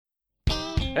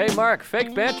Hey, Mark,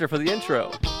 fake banter for the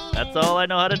intro. That's all I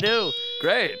know how to do.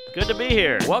 Great. Good to be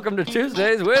here. Welcome to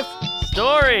Tuesdays with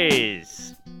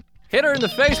Stories. Hit her in the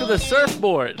face with a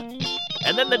surfboard.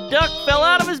 And then the duck fell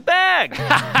out of his bag.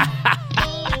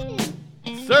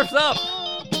 Surf's up.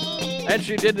 And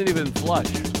she didn't even flush.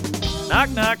 Knock,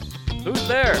 knock. Who's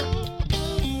there?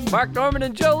 Mark Norman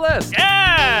and Joe List.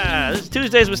 Yeah! This is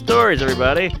Tuesdays with Stories,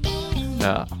 everybody.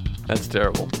 No, that's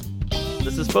terrible.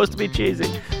 This is supposed to be cheesy.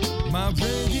 My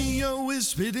radio is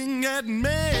spitting at me.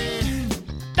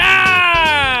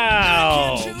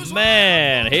 Oh,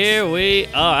 man. Here we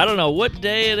are. I don't know what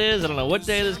day it is. I don't know what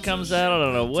day this comes out. I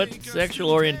don't know what sexual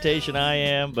orientation I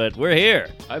am, but we're here.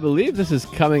 I believe this is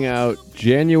coming out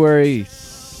January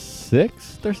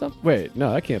 6th or something. Wait,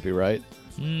 no, that can't be right.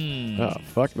 Oh,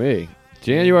 fuck me.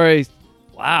 January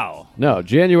Wow.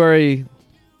 January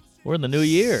We're in the new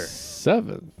year.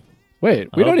 7th. Wait,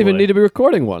 we Oh, don't even boy. need to be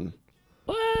recording one.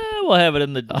 Well, we'll have it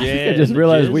in the I just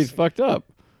realized we fucked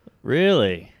up.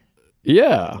 Really?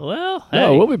 Yeah. Well,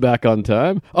 No, hey. we'll be back on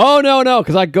time. Oh, no,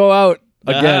 because I go out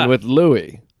again Uh-huh. with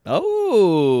Louie.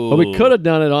 Oh. But we could have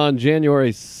done it on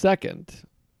January 2nd.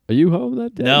 Are you home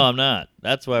that day? No, I'm not.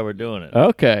 That's why we're doing it.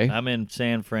 Okay. I'm in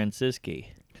San Francisco.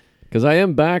 Because I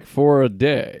am back for a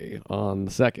day on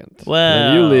the 2nd. Well.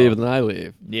 And you leave and then I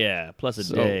leave. Yeah, plus a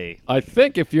So day. I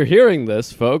think if you're hearing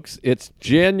this, folks, it's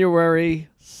January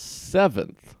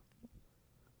 7th.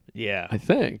 Yeah. I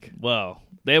think. Well,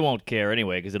 they won't care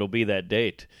anyway because it'll be that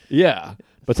date. Yeah.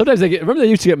 But sometimes remember they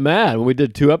used to get mad when we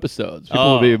did 2 episodes.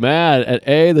 People would be Oh. mad at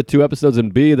A, the 2 episodes,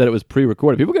 and B, that it was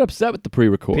pre-recorded. People get upset with the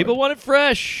pre-record. People want it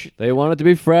fresh. They want it to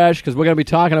be fresh because we're going to be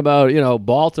talking about,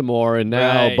 Baltimore, and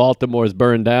now Right. Baltimore's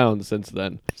burned down since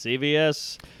then.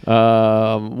 CVS.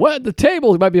 What the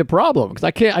table might be a problem because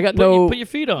I got Put your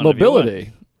feet on it if you want.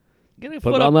 mobility. Get a Put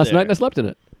foot it up on last there. night and I slept in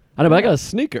it. I know, but I got a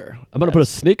sneaker. I'm going to put a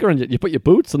sneaker and you put your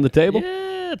boots on the table.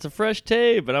 Yeah, it's a fresh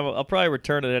tape, but I'll probably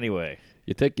return it anyway.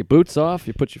 You take your boots off.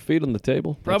 You put your feet on the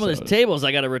table. Problem with That's this how it table is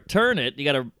I got to return it. You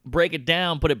got to break it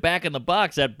down, put it back in the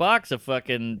box. That box of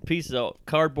fucking pieces of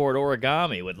cardboard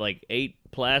origami with like 8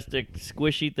 plastic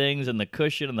squishy things and the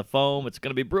cushion and the foam. It's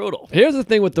going to be brutal. is. Here's the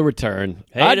thing with the return.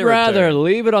 Hate I'd a rather return.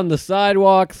 leave it on the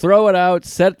sidewalk, throw it out,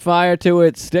 set fire to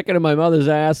it, stick it in my mother's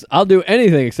ass. I'll do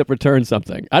anything except return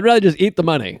something. I'd rather just eat the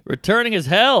money. Returning is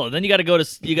hell. And then you got to go to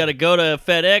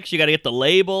FedEx. You got to get the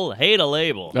label. Hate a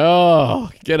label. Oh,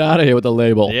 get out of here with the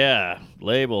label. Yeah,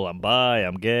 label. I'm bi,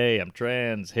 I'm gay, I'm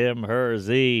trans, him, her,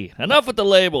 Z. Enough with the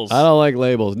labels. I don't like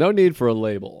labels. No need for a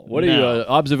label. What are you, No. an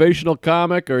observational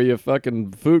comic or are you a fucking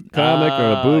food comic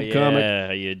or a boob yeah. comic?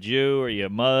 Are you Jew? Are you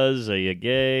Muzz? Are you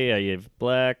gay? Are you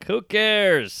black? Who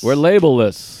cares? We're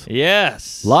labelless.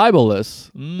 Yes.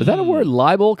 Libelous. Is that a word,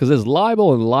 libel? Because there's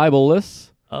libel and libelless.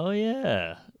 Oh,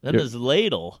 yeah. Then You're- there's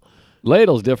ladle.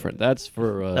 Ladle's different. That's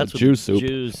for That's what juice the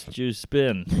soup. Jews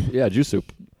spin. Yeah, juice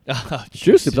soup.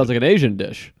 Juice soup sounds like an Asian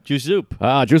dish. Juice soup.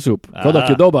 Ah, juice soup. Go to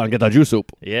Qdoba and get that juice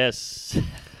soup. Yes.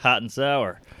 Hot and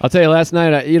sour. I'll tell you, last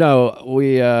night, you know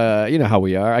how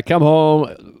we are. I come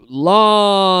home,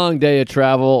 long day of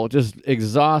travel, just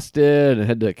exhausted, and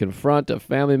had to confront a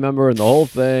family member and the whole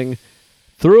thing.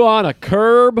 Threw on a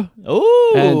curb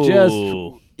Ooh. and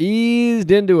just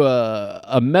eased into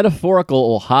a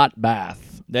metaphorical hot bath.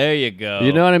 There you go.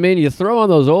 You know what I mean? You throw on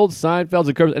those old Seinfelds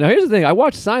and curbs. And now here's the thing. I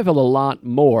watch Seinfeld a lot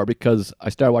more because I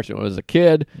started watching it when I was a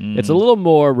kid. It's a little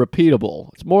more repeatable.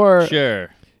 It's more... Sure.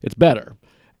 It's better.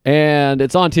 And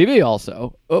it's on TV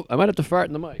also. Oh, I might have to fart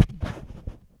in the mic.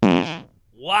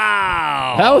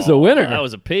 Wow. That was a winner. That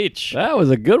was a peach. That was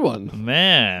a good one.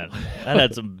 Man, that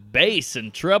had some bass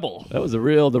and treble. That was the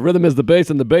rhythm is the bass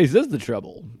and the bass is the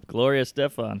treble. Gloria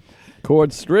Stefan.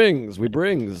 Chord strings, we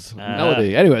brings,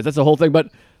 melody. Anyways, that's the whole thing.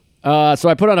 But so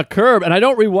I put on a curb, and I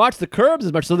don't rewatch the curbs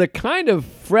as much, so they're kind of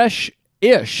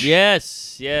fresh-ish.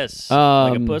 Yes.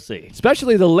 Like a pussy.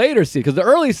 Especially the later seasons, because the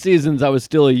early seasons I was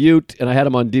still a Ute, and I had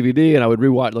them on DVD, and I would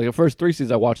rewatch. Like the first 3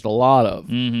 seasons I watched a lot of.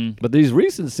 Mm-hmm. But these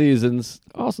recent seasons,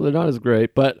 also they're not as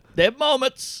great, but They have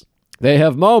moments. they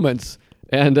have moments.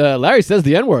 And Larry says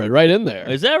the N-word right in there.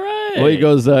 Is that right? Well, he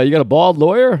goes, you got a bald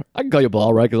lawyer? I can call you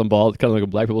bald, right? Because I'm bald. Kind of like when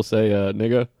black people say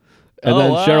nigga. And Oh,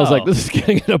 then Cheryl's wow. like, this is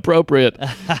getting inappropriate.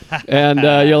 And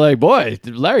you're like, boy,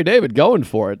 Larry David going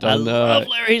for it I on love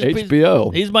Larry.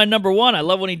 HBO. He's my number one. I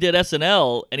love when he did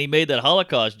SNL and he made that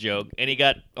Holocaust joke and he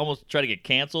got almost tried to get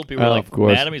canceled. People were Oh, like of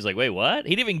course. mad at him. He's like, wait, what?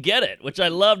 He didn't even get it, which I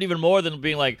loved even more than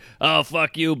being like, oh,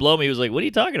 fuck you, blow me. He was like, what are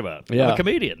you talking about? I'm Yeah. a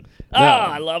comedian. No.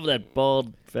 I love that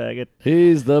bald faggot.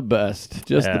 He's the best.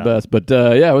 Just Yeah. the best. But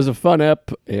yeah, it was a fun ep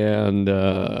and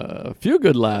a few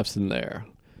good laughs in there.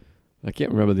 I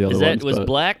can't remember the other Is ones. that was but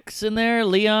Blacks in there?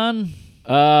 Leon?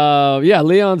 Yeah,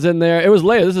 Leon's in there. It was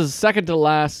later. This is second to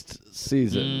last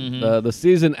season. The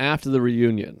season after the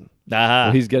reunion.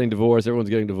 Aha. He's getting divorced. Everyone's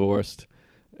getting divorced,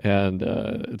 and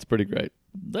it's pretty great.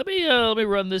 Let me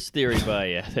run this theory by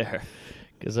you there,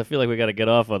 because I feel like we got to get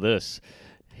off on this.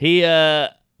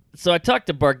 So I talked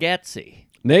to Bargatze.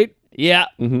 Nate? Yeah.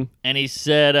 Mm-hmm. And he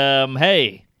said,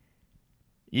 hey,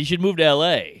 you should move to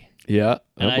L.A. Yeah.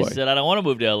 And oh I boy. said, I don't want to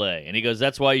move to L.A. And he goes,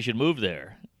 that's why you should move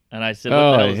there. And I said, what the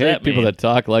Oh, hell I does hate that people mean? that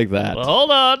talk like that. Well,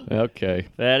 hold on, Okay.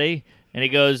 fatty. And he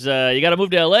goes, you got to move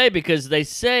to L.A. because they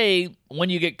say when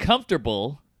you get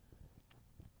comfortable,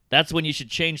 that's when you should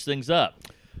change things up.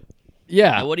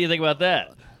 Yeah. Now, what do you think about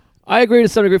that? I agree to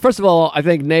some degree. First of all, I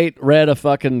think Nate read a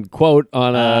fucking quote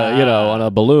on on a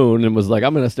balloon and was like,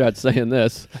 I'm going to start saying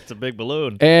this. It's a big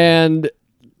balloon. And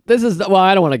this is, well,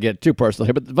 I don't want to get too personal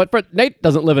here, but Nate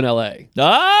doesn't live in L.A.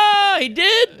 Ah, he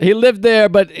did? He lived there,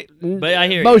 but I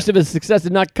hear most you. of his success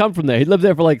did not come from there. He lived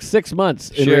there for like 6 months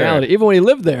in Sure. reality. Even when he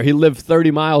lived there, he lived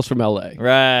 30 miles from L.A.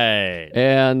 Right.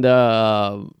 And,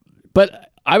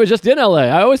 but I was just in L.A.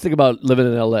 I always think about living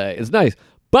in L.A. It's nice.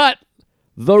 But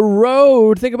the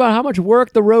road, think about how much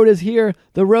work the road is here.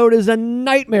 The road is a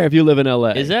nightmare if you live in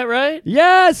L.A. Is that right?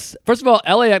 Yes. First of all,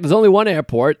 LAX, there's only one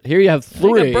airport. Here you have I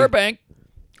think 3. of Burbank.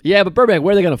 Yeah, but Burbank,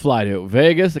 where are they going to fly to?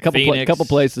 Vegas? A Phoenix. couple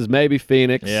places, maybe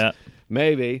Phoenix. Yeah.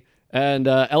 Maybe. And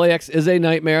LAX is a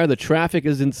nightmare. The traffic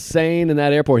is insane in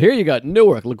that airport. Here you got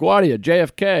Newark, LaGuardia,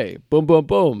 JFK. Boom, boom,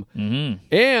 boom.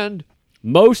 Mm-hmm. And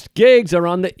most gigs are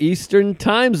on the Eastern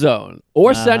time zone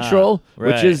or Central,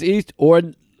 which right. is East or,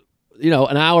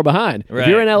 an hour behind. Right. If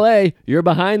you're in LA, you're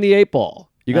behind the 8 ball.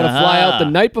 You got to fly out the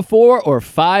night before or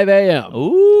 5 a.m.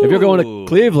 Ooh. If you're going to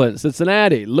Cleveland,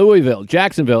 Cincinnati, Louisville,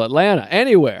 Jacksonville, Atlanta,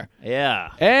 anywhere,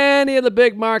 Yeah. any of the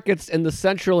big markets in the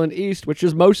Central and East, which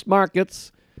is most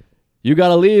markets, you got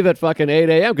to leave at fucking 8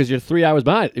 a.m. because you're 3 hours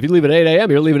behind. If you leave at 8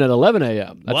 a.m., you're leaving at 11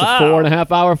 a.m. That's Wow. a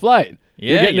 4.5 hour flight. Yeah,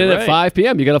 you're getting in you're at right. 5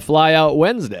 p.m. You got to fly out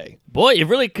Wednesday. Boy,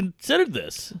 you've really considered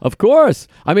this. Of course.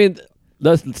 I mean,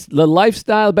 the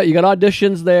lifestyle, but you got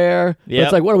auditions there. But Yep.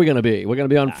 it's like, what are we going to be? We're going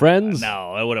to be on Friends?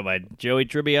 No, what am I, Joey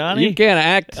Tribbiani? You can't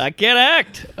act. I can't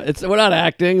act. We're not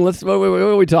acting. What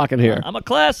are we talking here? I'm a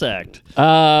class act.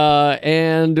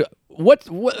 And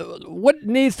what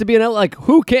needs to be in L? Like,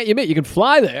 who can't you meet? You can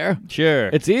fly there. Sure.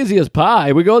 It's easy as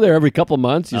pie. We go there every couple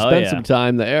months. You Oh, spend yeah. some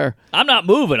time there. I'm not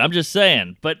moving. I'm just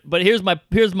saying. But here's my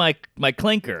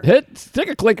clinker. Stick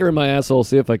a clinker in my asshole.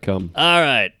 See if I come. All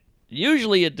right.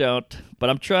 Usually you don't, but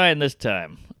I'm trying this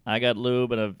time. I got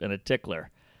lube and a tickler.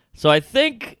 So I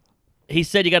think he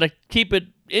said you got to keep it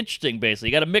interesting, basically.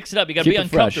 You got to mix it up. You got to Keep be it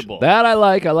fresh. uncomfortable. That I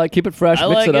like. I like keep it fresh. I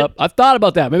Mix like it up. it. I've thought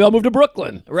about that. Maybe I'll move to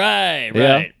Brooklyn. Right.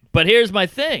 Yeah. But here's my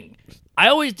thing. I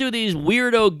always do these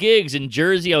weirdo gigs in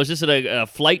Jersey. I was just at a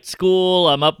flight school.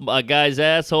 I'm up a guy's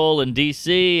asshole in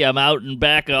D.C. I'm out and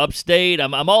back upstate.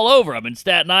 I'm all over. I'm in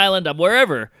Staten Island. I'm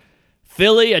wherever.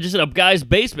 Philly. I just at a guy's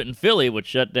basement in Philly, which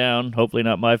shut down. Hopefully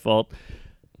not my fault.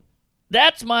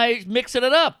 That's my mixing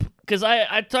it up. Because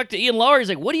I talked to Ian Laurie. He's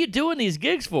like, what are you doing these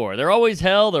gigs for? They're always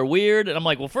hell. They're weird. And I'm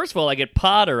like, well, first of all, I get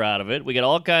Potter out of it. We get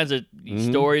all kinds of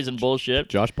stories and bullshit.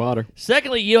 Josh Potter.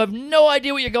 Secondly, you have no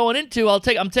idea what you're going into.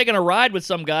 I'm taking a ride with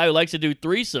some guy who likes to do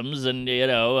threesomes, and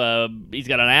he's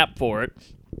got an app for it.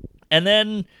 And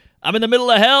then I'm in the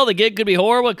middle of hell. The gig could be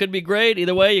horrible. It could be great.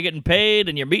 Either way, you're getting paid,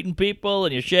 and you're meeting people,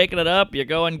 and you're shaking it up. You're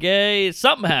going gay.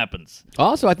 Something happens.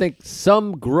 Also, I think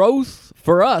some growth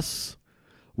for us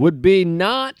would be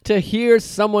not to hear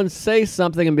someone say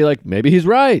something and be like, maybe he's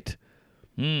right.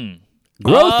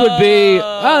 Growth would be,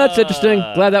 that's interesting.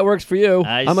 Glad that works for you.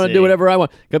 I I'm going to see. do whatever I want.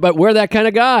 But we're that kind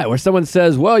of guy where someone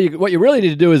says, well, what you really need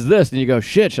to do is this. And you go,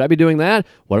 shit, should I be doing that?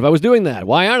 What if I was doing that?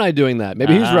 Why aren't I doing that?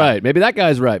 Maybe he's right. Maybe that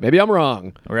guy's right. Maybe I'm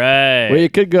wrong. Right. Where you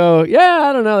could go, yeah,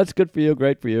 I don't know. That's good for you.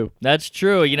 Great for you. That's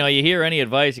true. You hear any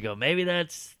advice, you go, maybe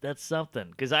that's something.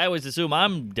 Because I always assume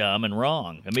I'm dumb and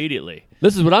wrong immediately.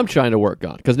 This is what I'm trying to work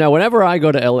on. Because now whenever I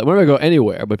go to LA, whenever I go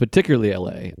anywhere, but particularly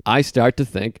LA, I start to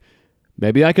think,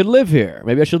 maybe I could live here.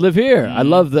 Maybe I should live here. I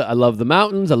love the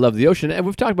mountains. I love the ocean. And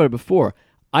we've talked about it before.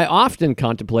 I often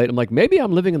contemplate, I'm like, maybe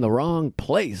I'm living in the wrong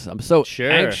place. I'm so Sure.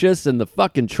 anxious, and the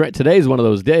fucking train. Today's one of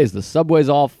those days. The subway's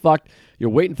all fucked. You're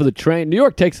waiting for the train. New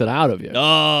York takes it out of you.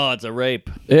 Oh, it's a rape.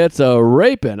 It's a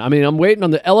raping. I mean, I'm waiting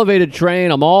on the elevated train.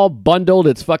 I'm all bundled.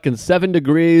 It's fucking 7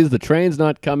 degrees. The train's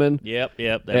not coming. Yep.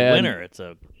 That And- winter, it's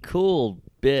a cool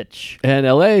bitch. And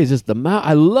LA is just the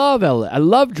I love LA. I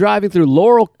love driving through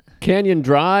Laurel Canyon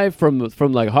Drive from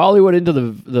like Hollywood into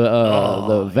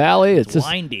the valley. It's just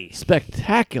windy.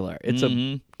 spectacular. It's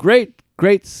a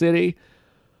great city.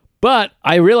 But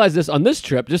I realized this on this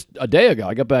trip just a day ago.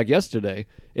 I got back yesterday.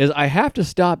 is I have to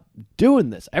stop doing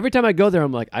this. Every time I go there,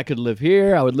 I'm like, I could live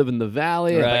here. I would live in the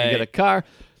valley if I could get a car.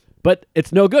 But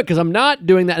it's no good because I'm not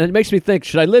doing that. And it makes me think,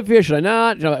 should I live here? Should I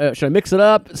not? Should I mix it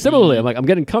up? Similarly, I'm like, I'm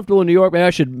getting comfortable in New York. Maybe I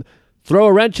should throw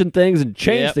a wrench in things and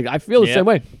change things. I feel the same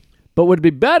way. But what would be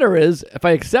better is if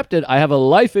I accept it, I have a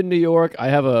life in New York. I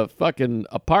have a fucking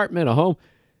apartment, a home.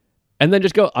 And then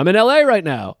just go, I'm in L.A. right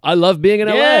now. I love being in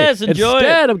L.A. Yes, enjoy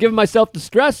Instead, it. I'm giving myself the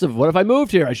stress of, what if I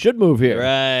moved here? I should move here.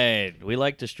 Right. We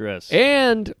like to stress.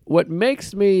 And what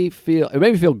makes me feel, it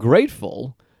made me feel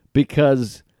grateful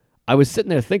because I was sitting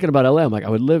there thinking about L.A. I'm like, I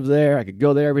would live there. I could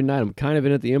go there every night. I'm kind of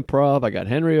in at the Improv. I got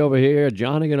Henry over here,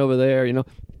 Johnigan over there, you know.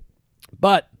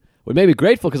 But what made me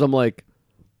grateful because I'm like,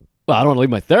 well, I don't want to leave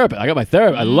my therapist. I got my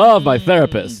therapist. I love my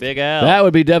therapist. Big Al. That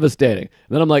would be devastating. And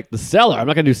then I'm like, the Cellar. I'm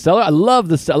not going to do Cellar. I love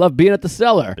the Cellar. I love being at the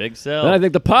Cellar. Big Cell. Then I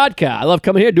think the podcast. I love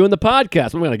coming here doing the podcast.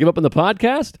 What, am I going to give up on the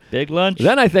podcast? Big lunch.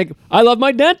 Then I think, I love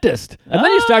my dentist. And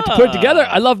then you start to put it together.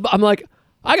 I'm like,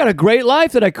 I got a great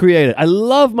life that I created. I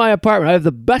love my apartment. I have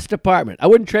the best apartment. I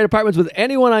wouldn't trade apartments with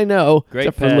anyone I know, Great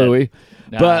except for pad. Louie.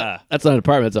 But that's not an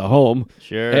apartment. It's a home.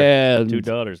 Sure. And 2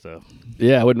 daughters, though.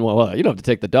 yeah, I wouldn't want. Well, you don't have to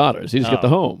take the daughters. You just get the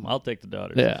home. I'll take the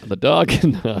daughters. Yeah, the dog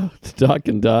can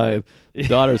die. The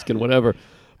daughters can whatever.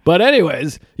 But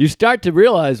anyways, you start to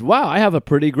realize, wow, I have a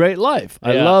pretty great life.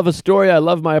 I Yeah. love Astoria. I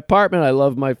love my apartment. I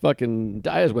love my fucking.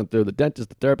 I just went through the dentist,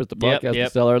 the therapist, the podcast, the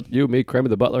Cellar, you, me, Kramer,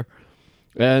 the butler,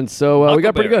 and so we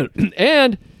got pretty good.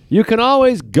 And you can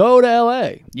always go to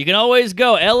L.A. You can always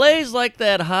go. LA's like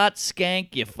that hot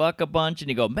skank. You fuck a bunch and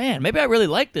you go, man, maybe I really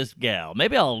like this gal.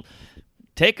 Maybe I'll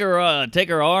take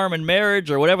her arm in marriage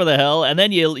or whatever the hell. And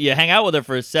then you hang out with her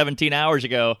for 17 hours. You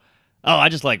go, oh, I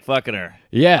just like fucking her.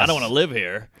 Yes. I don't want to live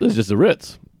here. This is just a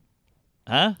Ritz.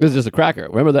 Huh? This is just a cracker.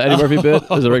 Remember the Eddie Murphy bit?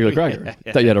 This is a regular cracker.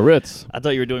 I thought you had a Ritz. I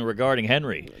thought you were doing regarding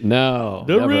Henry. No.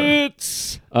 The never.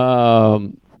 Ritz.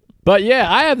 But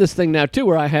yeah, I have this thing now too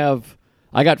where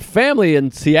I got family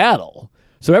in Seattle.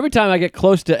 So every time I get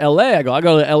close to LA, I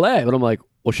go to LA. But I'm like,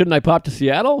 well, shouldn't I pop to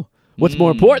Seattle? What's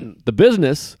more important, the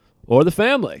business or the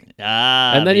family?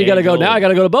 And then you got to go, now I got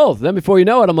to go to both. Then before you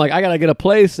know it, I'm like, I got to get a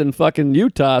place in fucking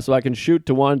Utah so I can shoot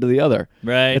to one to the other.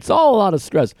 Right. It's all a lot of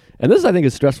stress. And this, I think,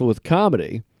 is stressful with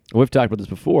comedy. And we've talked about this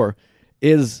before,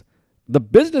 is the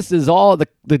business is all,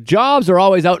 the jobs are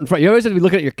always out in front. You always have to be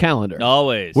looking at your calendar.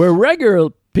 Always. Where regular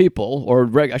people, or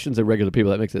I shouldn't say regular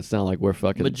people, that makes it sound like we're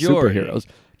fucking Majority. superheroes.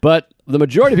 But the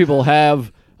majority of people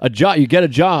have a job. You get a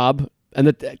job, and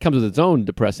that comes with its own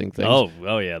depressing things.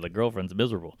 Oh yeah, the girlfriend's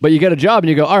miserable. But you get a job, and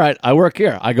you go, all right, I work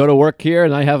here. I go to work here,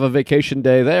 and I have a vacation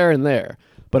day there and there.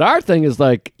 But our thing is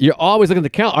like, you're always looking at the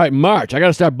calendar. All right, March. I got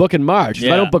to start booking March. If I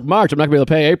Yeah. don't book March, I'm not going to be able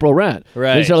to pay April rent. Then you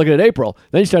Right. start looking at April.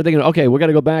 Then you start thinking, okay, we're going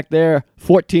to go back there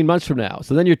 14 months from now.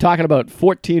 So then you're talking about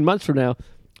 14 months from now.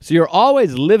 So you're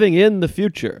always living in the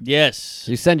future. Yes.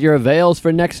 You send your avails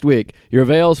for next week, your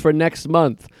avails for next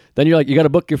month. Then you're like, you got to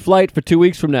book your flight for 2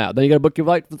 weeks from now. Then you got to book your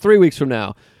flight for 3 weeks from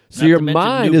now. So Not your to mention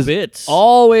mind new is bits.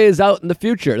 always out in the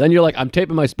future. Then you're like, I'm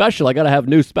taping my special. I got to have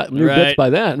new bits by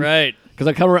then. Right. Because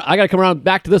I got to come around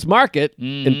back to this market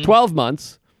in 12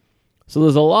 months. So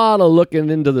there's a lot of looking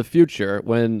into the future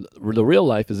when the real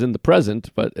life is in the present,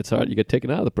 but it's hard. You get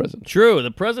taken out of the present. True. The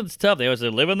present's tough. They always say,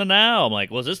 live in the now. I'm like,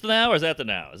 well, is this the now or is that the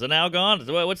now? Is the now gone?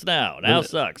 What's now? Now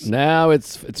sucks. Now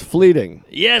it's fleeting.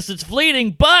 Yes, it's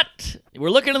fleeting, but we're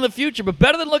looking in the future, but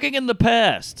better than looking in the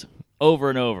past over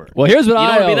and over. Well, here's what you I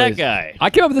don't wanna be always- that guy.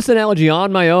 I came up with this analogy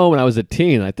on my own when I was a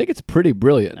teen. I think it's pretty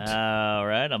brilliant. All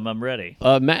right, I'm ready.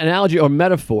 Analogy or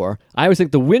metaphor. I always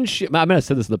think the windshield. I mean, I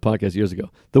said this in the podcast years ago.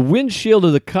 The windshield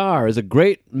of the car is a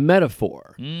great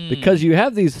metaphor because you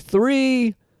have these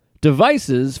 3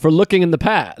 devices for looking in the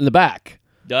back.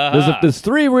 There's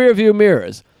 3 rear view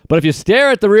mirrors. But if you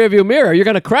stare at the rear view mirror, you're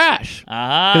going to crash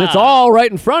because it's all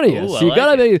right in front of you. Ooh, so I you like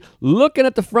got to be looking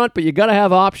at the front, but you got to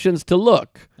have options to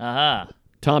look.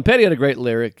 Tom Petty had a great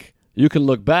lyric. You can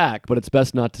look back, but it's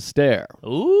best not to stare.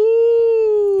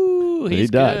 Ooh, He he's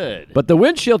died. good. But the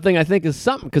windshield thing, I think, is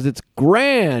something because it's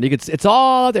grand. It's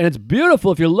all out there, and it's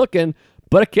beautiful if you're looking.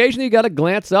 But occasionally you got to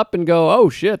glance up and go, oh,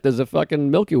 shit, there's a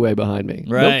fucking Milky Way behind me.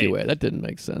 Right. Milky Way. That didn't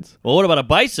make sense. Well, what about a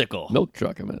bicycle? Milk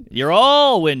truck, I meant. You're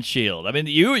all windshield. I mean,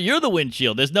 you're the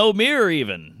windshield. There's no mirror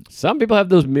even. Some people have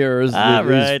those mirrors. These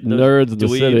Right. Those nerds in the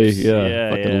dweebs. city.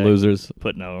 Yeah, fucking losers.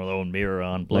 Putting our own mirror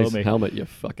on. Blow Nice me. helmet, you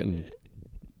fucking,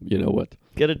 you know what.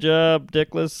 Get a job,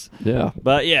 dickless. Yeah.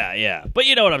 But yeah. But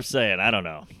you know what I'm saying. I don't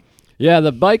know. Yeah,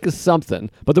 the bike is something,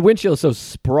 but the windshield is so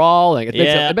sprawling.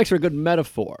 It makes for a good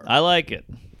metaphor. I like it.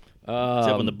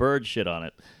 Except when the bird shit on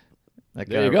it.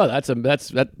 There you go. That's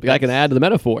I can add to the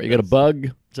metaphor. You got a bug.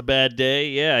 It's a bad day.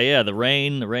 Yeah. The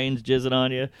rain's jizzing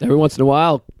on you. Every once in a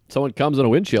while, someone comes on a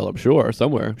windshield, I'm sure,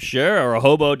 somewhere. Sure, or a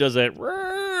hobo does it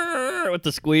with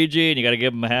the squeegee, and you got to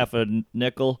give him half a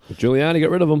nickel. Giuliani, get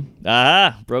rid of him.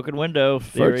 Aha, broken window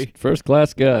theory. First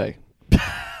class guy.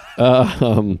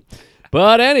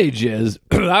 But any jizz,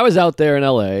 I was out there in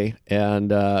L.A. and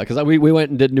because we went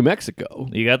and did New Mexico,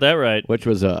 You got that right. which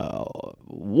was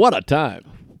what a time.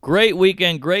 Great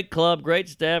weekend, great club, great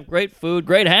staff, great food,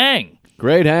 great hang.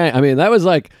 Great hang. I mean, that was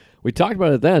like, we talked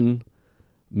about it then,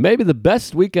 maybe the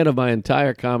best weekend of my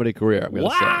entire comedy career, I'm going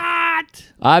to say.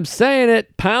 What? I'm saying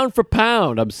it pound for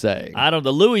pound, I'm saying. I don't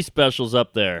know. The Louis special's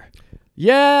up there.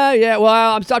 Yeah.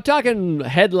 Well, I'm talking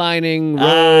headlining I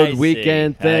road see,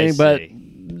 weekend I thing, but see.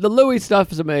 the Louis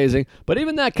stuff is amazing. But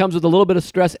even that comes with a little bit of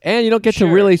stress, and you don't get Sure.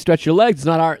 to really stretch your legs. It's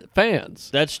not our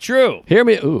fans. That's true. Hear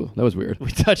me? Ooh, that was weird.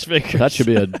 We touch fingers. That should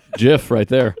be a GIF right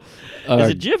there. Is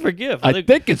it GIF or GIF? I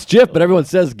think it's GIF, but everyone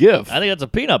says GIF. I think that's a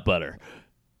peanut butter.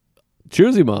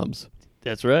 Choosy moms.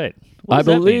 That's right. What I does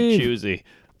that mean, believe- choosy.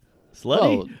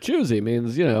 Slutty? Well, choosy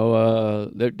means,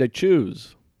 they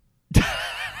choose.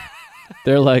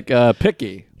 They're like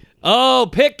picky. Oh,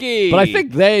 picky. But I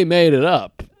think they made it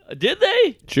up. Did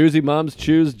they? Choosy moms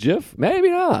choose GIF? Maybe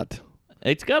not.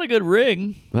 It's got a good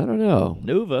ring. I don't know.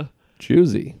 Nuva.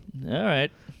 Choosy. All right.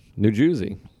 New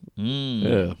Juicy. Mm.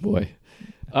 Oh, boy.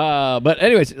 But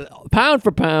anyways, pound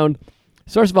for pound,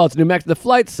 first of all, it's New Mexico. The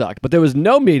flight sucked, but there was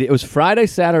no media. It was Friday,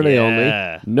 Saturday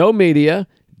Yeah. only. No media.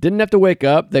 Didn't have to wake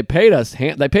up. They paid us.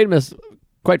 They paid us,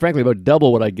 quite frankly, about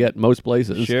double what I get most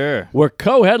places. Sure. We're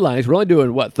co-headliners. We're only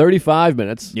doing, 35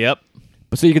 minutes? Yep.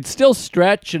 So you could still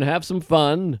stretch and have some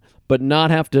fun, but not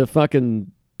have to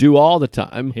fucking do all the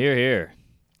time. Here, here.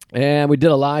 And we did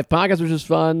a live podcast, which was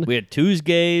fun. We had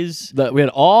Tuesdays We had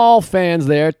all fans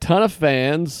there, ton of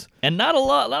fans. and not a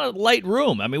lot of light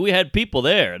room. I mean, we had people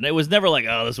there, and it was never like,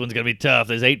 oh, this one's going to be tough.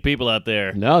 There's 8 people out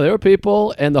there. No, there were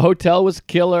people, and the hotel was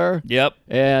killer. Yep.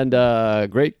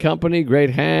 And great company,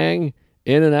 great hang,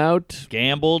 in and out.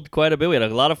 Gambled quite a bit. We had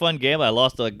a lot of fun gambling. I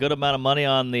lost a good amount of money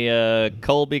on the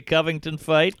Colby-Covington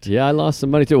fight. Yeah, I lost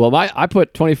some money too. Well, I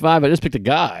put 25. I just picked a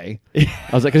guy. I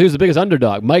was like, because he was the biggest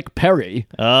underdog, Mike Perry,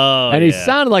 Oh, and he yeah.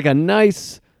 sounded like a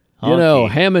nice, Honky.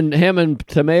 ham and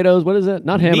tomatoes. What is it?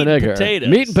 Not ham Meat and and egger. potatoes.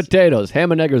 Meat and potatoes.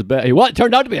 Ham and egger's bad.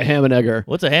 Turned out to be a ham and egger.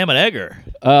 What's a ham and egger?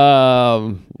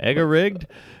 Egger rigged?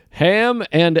 ham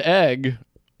and egg.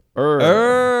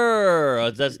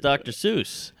 That's Dr.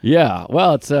 Seuss. Yeah,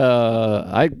 well, it's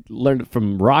I learned it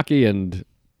from Rocky, and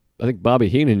I think Bobby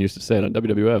Heenan used to say it on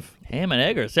WWF. Ham and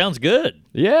egger. Sounds good.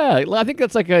 Yeah, I think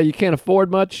that's like you can't afford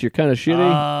much. You're kind of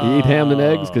shitty. You eat ham and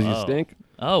eggs because you stink.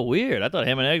 Oh, weird. I thought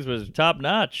ham and eggs was top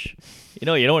notch. You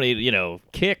don't want to eat,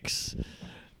 kicks.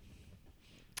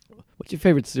 What's your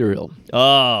favorite cereal?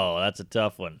 Oh, that's a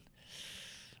tough one.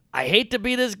 I hate to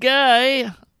be this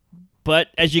guy, but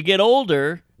as you get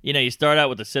older, you start out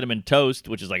with the cinnamon toast,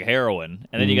 which is like heroin,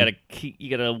 and then you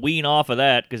gotta wean off of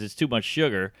that because it's too much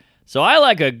sugar. So I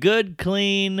like a good,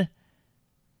 clean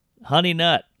honey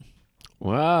nut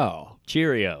Wow.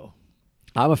 Cheerio.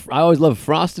 I always love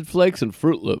Frosted Flakes and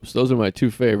Fruit Loops. Those are my two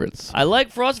favorites. I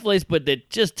like Frosted Flakes, but it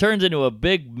just turns into a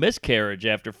big miscarriage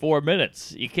after 4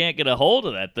 minutes. You can't get a hold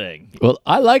of that thing. Well,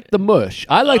 I like the mush.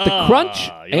 I like the crunch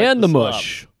you like and the the slop.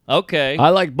 mush. Okay. I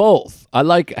like both. I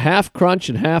like half crunch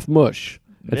and half mush.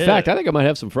 In Yeah. fact, I think I might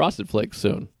have some Frosted Flakes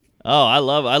soon. Oh, I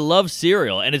love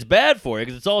cereal, and it's bad for you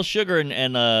because it's all sugar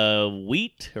and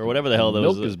wheat or whatever the hell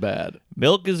those. Milk is bad.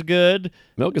 Milk is good.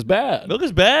 Milk is bad. Milk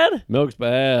is bad. Milk's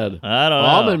bad. I don't know.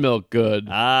 Almond milk good.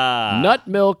 Nut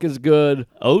milk is good.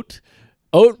 Oat.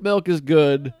 Oat milk is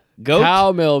good. Goat?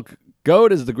 Cow milk.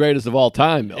 Goat is the greatest of all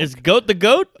time milk. Is goat the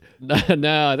goat? No, I think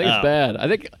Oh. it's bad. I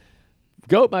think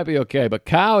goat might be okay, but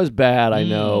cow is bad, I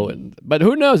know. But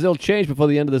who knows? It'll change before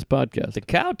the end of this podcast. The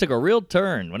cow took a real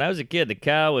turn. When I was a kid, the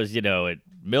cow was,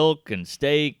 milk and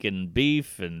steak and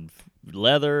beef and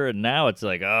leather, and now it's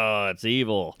like, oh, it's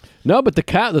evil. No, but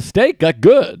the steak got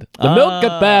good. The milk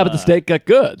got bad, but the steak got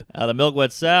good. The milk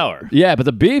went sour. Yeah, but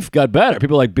the beef got better.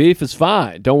 People are like, beef is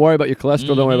fine. Don't worry about your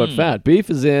cholesterol. Don't worry about fat. Beef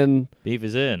is in. Beef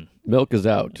is in. Milk is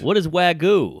out. What is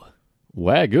Wagyu?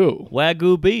 Wagyu.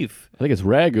 Wagyu beef. I think it's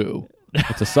ragu.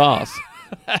 It's a sauce.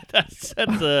 That's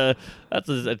an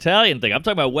Italian thing. I'm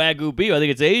talking about Wagyu beef. I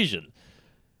think it's Asian.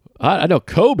 I know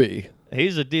Kobe.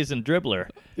 He's a decent dribbler.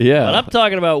 Yeah. But I'm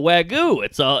talking about Wagyu.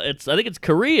 I think it's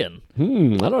Korean.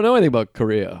 I don't know anything about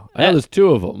Korea. I know there's two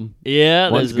of them. Yeah.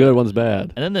 One's there's good, one's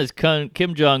bad. And then there's Kim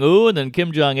Jong-un and then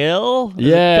Kim Jong-il. There's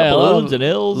Yeah, a couple lot uns and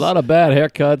ills. a lot of bad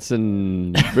haircuts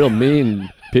and real mean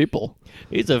people.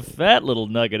 He's a fat little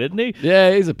nugget, isn't he?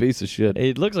 Yeah, he's a piece of shit.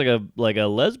 He looks like a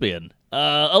lesbian.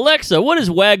 Alexa, what is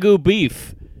Wagyu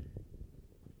beef?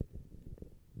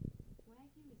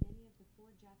 Wagyu is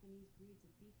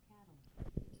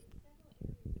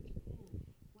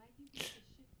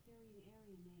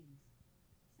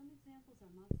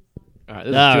All right,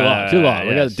 this is too long. Too long.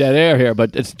 We got yes. dead air here,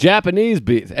 but it's Japanese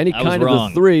beef. Any I was kind of wrong.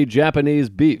 the 3 Japanese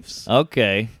beefs.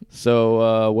 Okay.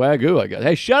 So Wagyu, I guess.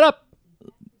 Hey, shut up.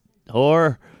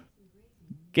 Whore.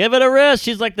 Give it a rest.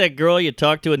 She's like that girl you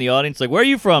talk to in the audience. Like, where are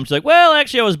you from? She's like, well,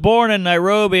 actually, I was born in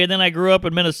Nairobi, and then I grew up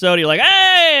in Minnesota. You're like,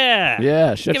 hey!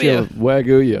 Yeah, shut Give me your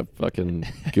Wagyu, you fucking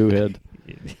goohead.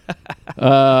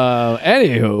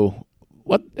 Anywho,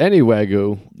 any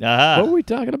Wagyu. Aha. What were we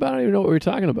talking about? I don't even know what we were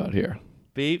talking about here.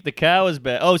 Beef. The cow is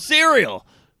bad. Oh, cereal.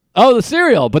 Oh, the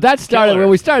cereal. But that started Killer. when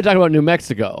we started talking about New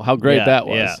Mexico, how great Yeah, that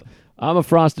was. yeah. I'm a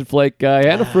Frosted Flake guy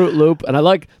and a Fruit Loop, and I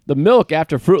like the milk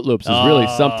after Fruit Loops is really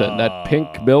something. That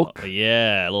pink milk.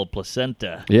 Yeah, a little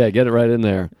placenta. Yeah, get it right in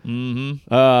there. Mm-hmm.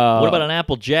 What What about an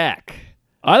Apple Jack?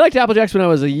 I liked Apple Jacks when I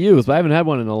was a youth, but I haven't had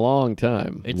one in a long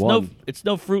time. It's One.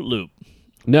 no Fruit Loop.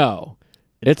 No.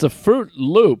 It's a Fruit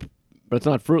Loop, but it's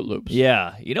not Fruit Loops.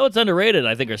 Yeah, you know what's underrated?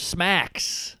 I think are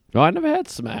Smacks. No, I never had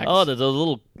Smacks. Oh, there's a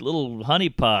little honey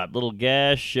pot, little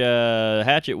gash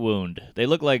hatchet wound. They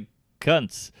look like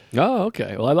cunts. Oh,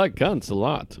 okay. Well, I like cunts a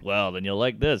lot. Well, then you'll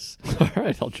like this. All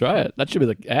right, I'll try it. That should be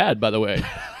the ad, by the way.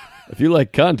 If you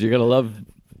like cunt, you're going to love,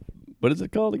 what is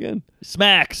it called again?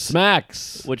 Smacks.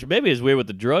 Smacks. Which maybe is weird with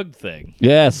the drug thing.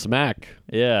 Yeah, smack.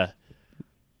 Yeah.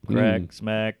 Crack,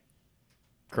 smack,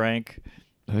 crank.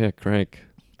 Oh, yeah, crank.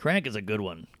 Crank is a good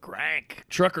one. Crank.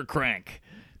 Trucker crank.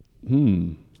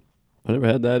 I never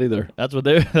had that either. That's what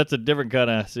they're. That's a different kind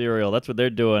of cereal. That's what they're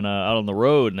doing out on the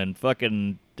road and then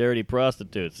fucking dirty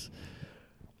prostitutes.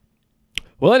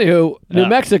 Well, anywho, New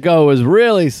Mexico was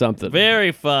really something.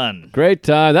 Very fun. Great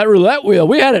time. That roulette wheel,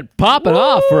 we had it popping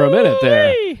off for a minute there.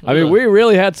 Woo-wee. I mean, we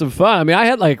really had some fun. I mean, I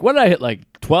had what did I hit?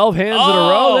 12 hands in a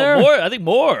row there? More. I think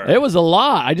more. It was a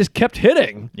lot. I just kept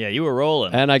hitting. Yeah, you were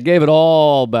rolling. And I gave it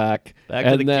all back. Back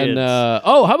to and the then, kids.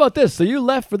 How about this? So you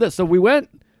left for this. So we went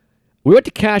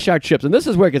to cash our chips, and this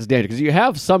is where it gets dangerous because you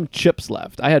have some chips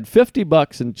left. I had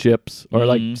 $50 in chips, or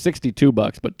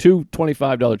 $62, but two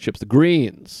 $25 chips, the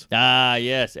greens. Ah,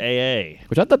 yes, AA.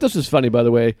 Which I thought this was funny, by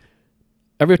the way.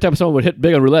 Every time someone would hit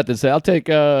big on roulette, they'd say, "I'll take,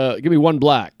 give me one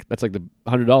black." That's like the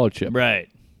 $100 chip. Right.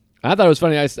 I thought it was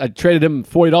funny. I traded him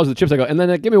 $40 of the chips. I go, and then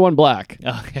give me one black.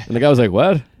 Okay. And the guy was like,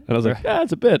 "What?" And I was like, "Yeah,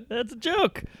 it's a bit. That's a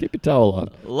joke. Keep your towel on."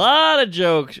 A lot of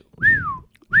jokes.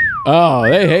 Oh,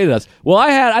 they hated us. Well,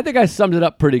 I think I summed it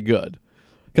up pretty good.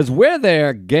 Because we're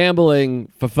there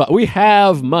gambling for fun. We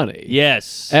have money.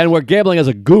 Yes. And we're gambling as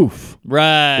a goof.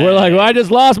 Right. We're like, well, I just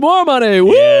lost more money.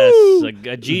 Woo! Yes.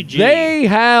 A GG. They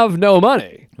have no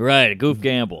money. Right. A goof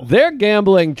gamble. They're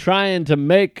gambling trying to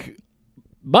make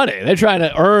money. They're trying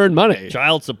to earn money.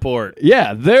 Child support.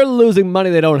 Yeah, they're losing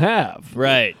money they don't have.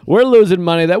 Right. We're losing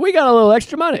money that we got a little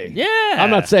extra money. Yeah.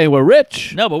 I'm not saying we're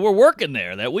rich. No, but we're working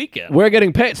there that weekend. We're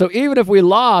getting paid. So even if we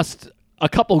lost a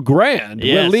couple grand, we're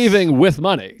Yes. leaving with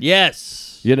money.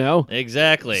 Yes. You know?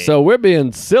 Exactly. So we're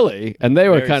being silly, and they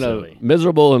were Very kind of silly.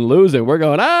 miserable and losing. We're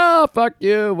going, fuck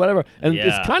you, whatever. And Yeah.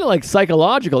 it's kind of like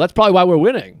psychological. That's probably why we're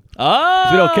winning.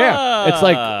 'Cause we don't care. It's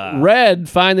like Red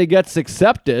finally gets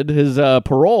accepted, his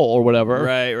parole or whatever.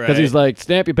 Right, Because he's like,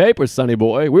 stamp your papers, sonny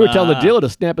boy. We were telling the dealer to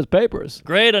stamp his papers.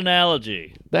 Great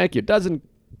analogy. Thank you. Doesn't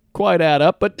quite add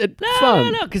up, but it's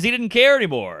fun. No, because he didn't care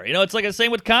anymore. You know, it's like the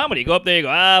same with comedy. You go up there, you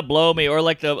go, blow me, or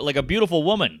like a beautiful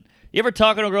woman. You ever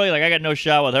talking to a girl, you're like, I got no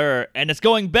shot with her, and it's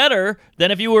going better than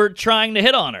if you were trying to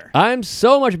hit on her. I'm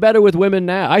so much better with women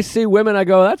now. I see women, I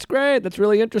go, that's great. That's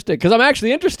really interesting. Because I'm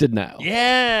actually interested now.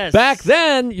 Yes. Back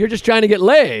then, you're just trying to get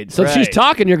laid. So if she's Right.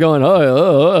 talking, you're going,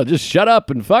 just shut up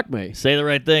and fuck me. Say the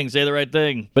right thing. Say the right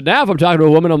thing. But now if I'm talking to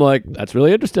a woman, I'm like, that's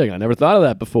really interesting. I never thought of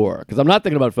that before. Because I'm not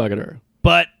thinking about fucking her.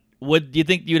 But would you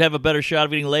think you'd have a better shot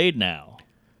of getting laid now?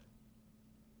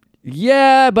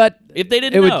 Yeah, but If they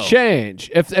didn't it know. would change.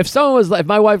 If someone was like, if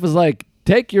my wife was like,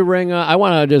 take your ring off, I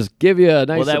want to just give you a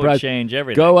nice Well, that surprise. would change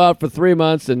everything. Go out for 3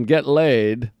 months and get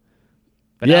laid.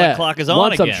 But now the clock is on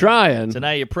once again. I'm trying. So now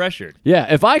you're pressured.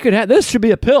 Yeah, if I could have, this should be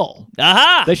a pill.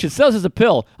 Aha! They should sell this as a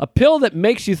pill that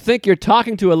makes you think you're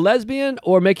talking to a lesbian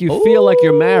or make you feel like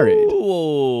you're married.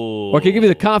 Ooh. Or can give you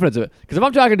the confidence of it. Because if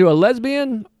I'm talking to a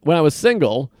lesbian when I was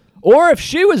single, or if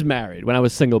she was married when I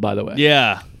was single, by the way,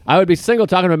 Yeah. I would be single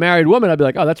talking to a married woman. I'd be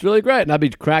like, oh, that's really great. And I'd be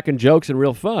cracking jokes and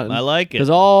real fun. I like it. Because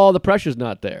all the pressure's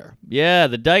not there. Yeah,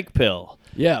 the dyke pill.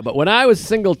 Yeah, but when I was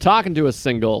single talking to a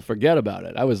single, forget about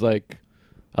it. I was like,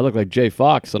 I looked like Jay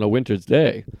Fox on a winter's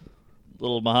day.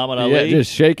 Little Muhammad Yeah, Ali.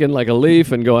 just shaking like a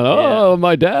leaf and going, oh,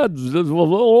 my dad's.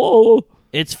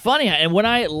 It's funny, and when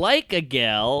I like a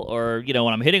gal, or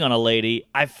when I'm hitting on a lady,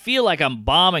 I feel like I'm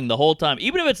bombing the whole time.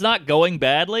 Even if it's not going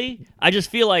badly, I just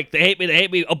feel like they hate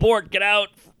me, abort, get out,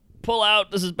 pull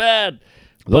out, this is bad.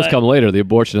 Those come later, the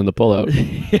abortion and the pullout.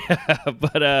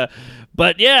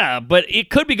 but it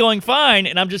could be going fine,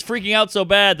 and I'm just freaking out so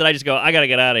bad that I just go, I gotta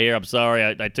get out of here. I'm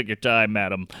sorry, I took your time,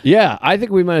 madam. Yeah, I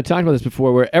think we might have talked about this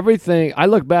before, where everything, I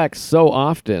look back so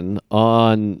often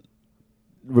on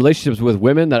relationships with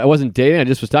women that I wasn't dating, I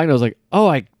just was talking to, I was like, oh,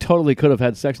 I totally could have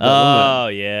had sex with that woman. Oh,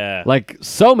 yeah. Like,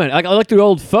 so many. Like, I look through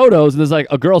old photos, and there's like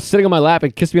a girl sitting on my lap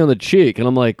and kissed me on the cheek, and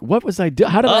I'm like, what was I doing?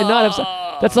 How did I not have sex?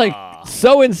 That's like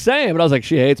so insane. But I was like,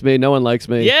 she hates me. No one likes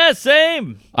me. Yeah,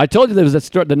 same. I told you there was that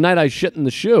story, the night I shit in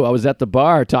the shoe. I was at the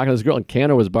bar talking to this girl, and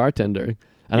Cantor was bartender.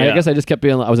 And Yeah. I guess I just kept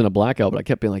being, I was in a blackout, but I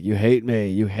kept being like, you hate me,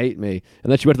 you hate me.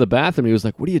 And then she went to the bathroom, and he was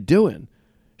like, what are you doing?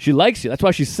 She likes you. That's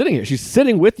why she's sitting here. She's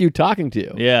sitting with you, talking to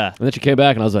you. Yeah. And then she came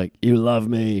back, and I was like, you love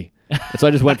me. And so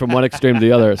I just went from one extreme to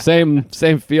the other. Same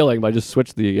feeling, but I just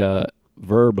switched the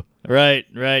verb. Right.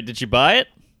 Did she buy it?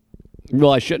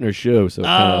 Well, I shit in her shoe, so it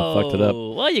kind of fucked it up.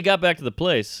 Well, you got back to the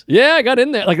place. Yeah, I got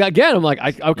in there. Like, again, I'm like,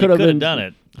 I could have been done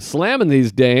it. slamming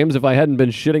these dames if I hadn't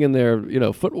been shitting in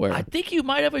their, footwear. I think you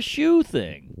might have a shoe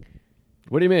thing.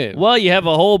 What do you mean? Well, you have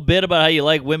a whole bit about how you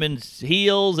like women's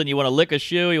heels, and you want to lick a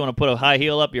shoe, you want to put a high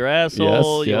heel up your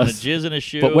asshole, you want to jizz in a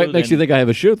shoe. But what makes you think I have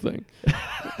a shoe thing?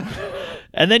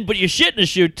 But you shit in a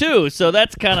shoe too, so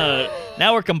that's kind of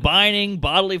now we're combining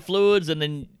bodily fluids, and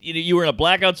then you were in a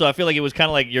blackout, so I feel like it was kind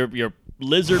of like your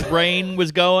lizard brain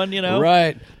was going,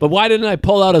 Right. But why didn't I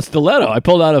pull out a stiletto? I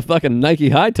pulled out a fucking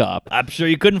Nike high top. I'm sure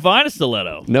you couldn't find a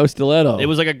stiletto. No stiletto. It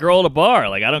was like a girl at a bar.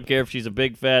 Like, I don't care if she's a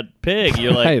big fat pig.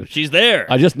 You're like, Right. she's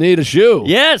there. I just need a shoe.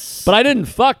 Yes. But I didn't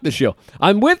fuck the shoe.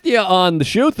 I'm with you on the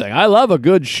shoe thing. I love a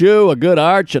good shoe, a good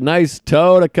arch, a nice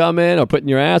toe to come in or put in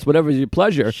your ass, whatever's your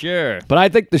pleasure. Sure. But I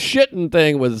think the shitting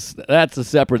thing that's a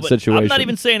separate But situation. I'm not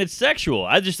even saying it's sexual.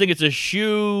 I just think it's a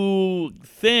shoe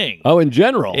thing. Oh, in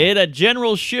general. A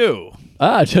general shoe.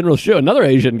 General Shu, another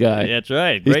Asian guy. That's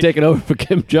right. He's taking over for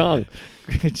Kim Jong.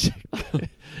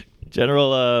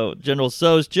 General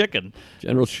So's chicken.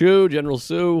 General Shu, General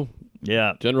Sue,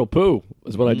 Yeah. General Pooh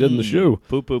is what I did in the shoe.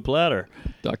 Poo poo platter.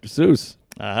 Dr. Seuss.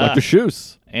 Uh-huh. Dr.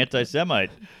 Seuss.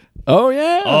 Anti-Semite. Oh,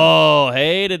 yeah. Oh,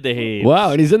 hated the Hebes.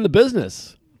 Wow, and he's in the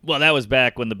business. Well, that was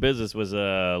back when the business was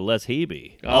less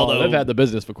Hebe. Although they've had the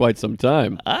business for quite some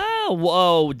time.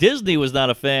 Whoa, Disney was not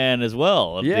a fan as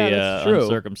well of Yeah, the that's true.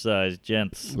 uncircumcised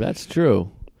gents. That's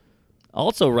true.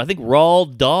 Also, I think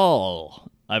Roald Dahl,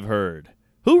 I've heard.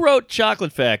 Who wrote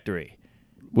Chocolate Factory?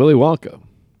 Willy Wonka.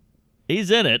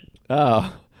 He's in it.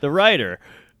 Oh, The writer.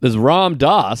 there's Ram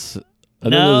Dass. And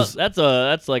then No, there's,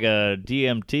 that's like a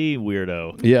DMT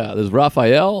weirdo. yeah, there's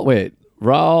Raphael. Wait,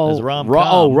 Raul. There's Ram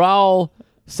Raul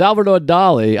Salvador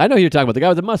Dali. I know who you're talking about, the guy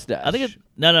with the mustache. I think it's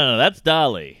no. That's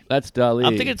Dali. that's Dali.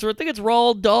 I think it's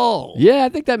Roald Dahl. Yeah, I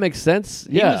think that makes sense.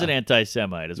 He Yeah. was an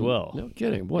anti-Semite as well. No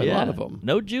kidding. Boy, Yeah. a lot of them.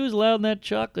 No Jews allowed in that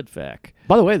chocolate fact.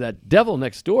 By the way, that Devil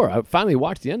Next Door, I finally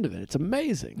watched the end of it. It's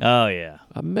amazing. Oh yeah.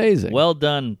 Amazing. Well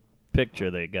done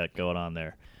picture they got going on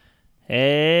there.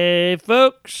 Hey,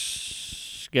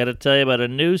 folks. Got to tell you about a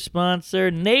new sponsor,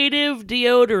 Native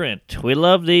Deodorant. We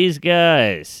love these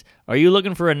guys. Are you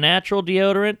looking for a natural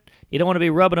deodorant? You don't want to be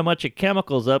rubbing a bunch of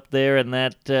chemicals up there in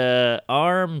that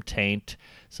arm taint.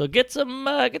 So get something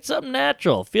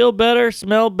natural. Feel better,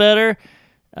 smell better.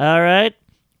 All right.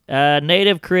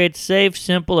 Native creates safe,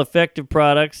 simple, effective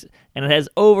products, and it has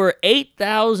over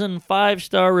 8,000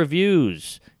 five-star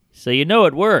reviews. So you know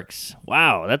it works.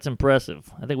 Wow, that's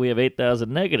impressive. I think we have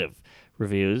 8,000 negative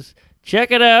reviews.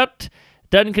 Check it out.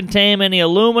 Doesn't contain any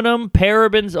aluminum,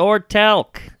 parabens, or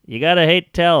talc. You gotta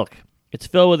hate talc. It's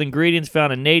filled with ingredients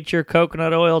found in nature: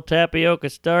 coconut oil, tapioca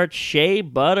starch, shea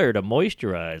butter to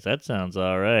moisturize. That sounds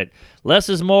all right. Less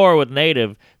is more with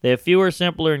Native. They have fewer,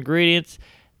 simpler ingredients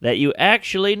that you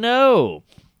actually know.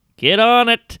 Get on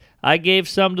it. I gave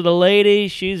some to the lady.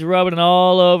 She's rubbing it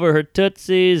all over her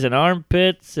tootsies and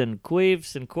armpits and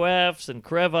queefs and quaffs and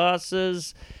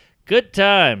crevasses. Good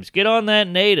times. Get on that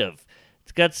Native.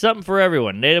 It's got something for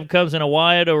everyone. Native comes in a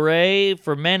wide array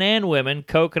for men and women: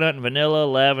 coconut and vanilla,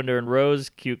 lavender and rose,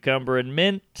 cucumber and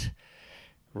mint,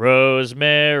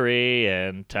 rosemary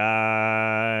and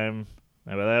thyme.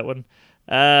 Remember that one?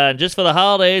 Just for the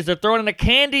holidays, they're throwing in a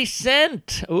candy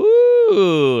scent.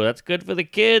 Ooh, that's good for the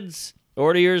kids.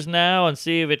 Order yours now and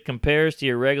see if it compares to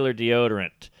your regular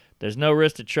deodorant. There's no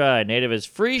risk to try. Native has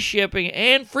free shipping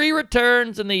and free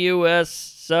returns in the U.S.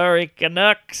 Sorry,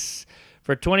 Canucks.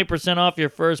 For 20% off your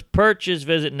first purchase,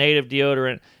 visit Native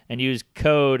Deodorant and use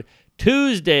code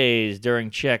Tuesdays during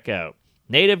checkout.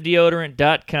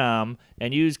 NativeDeodorant.com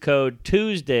and use code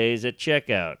Tuesdays at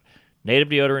checkout.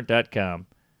 NativeDeodorant.com.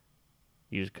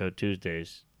 Use code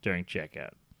Tuesdays during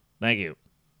checkout. Thank you.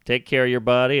 Take care of your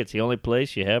body. It's the only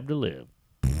place you have to live.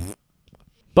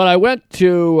 But I went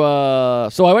to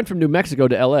I went from New Mexico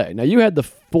to L.A. Now you had the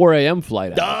 4 a.m.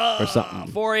 flight out or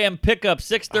something. 4 a.m. pickup,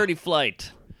 6:30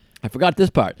 flight. I forgot this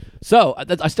part. So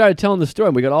I started telling the story,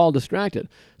 and we got all distracted.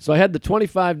 So I had the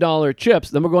 $25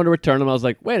 chips. Then we're going to return them. I was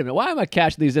like, wait a minute, why am I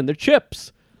cashing these in? They're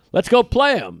chips. Let's go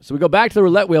play them. So we go back to the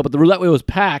roulette wheel, but the roulette wheel was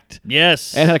packed.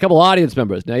 Yes. And had a couple audience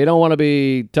members. Now, you don't want to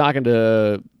be talking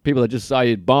to people that just saw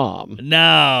you bomb.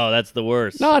 No, that's the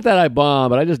worst. Not that I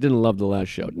bombed, but I just didn't love the last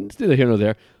show. It's neither here nor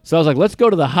there. So I was like, let's go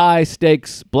to the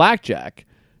high-stakes blackjack.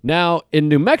 Now, in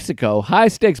New Mexico,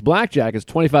 high-stakes blackjack is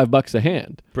 $25 a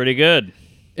hand. Pretty good.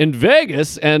 In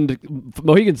Vegas and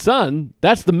Mohegan Sun,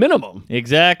 that's the minimum.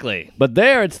 Exactly. But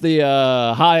there, it's the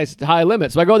high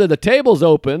limit. So I go there, the table's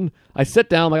open. I sit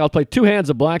down, like I'll play 2 hands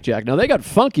of blackjack. Now, they got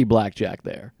funky blackjack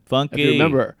there. Funky. If you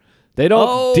remember. They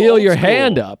don't deal your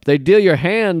hand up. They deal your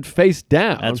hand face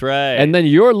down. That's right. And then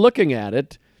you're looking at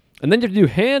it, and then you have to do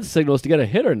hand signals to get a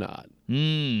hit or not.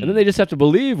 And then they just have to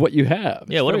believe what you have.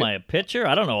 Yeah, what am I, a pitcher?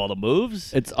 I don't know all the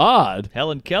moves. It's odd.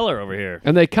 Helen Keller over here.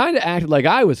 And they kind of acted like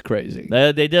I was crazy.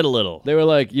 They did a little. They were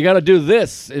like, you got to do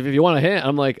this if you want a hand.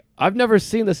 I'm like, I've never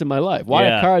seen this in my life. Why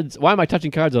am I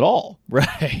touching cards at all?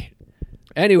 Right.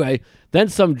 Anyway, then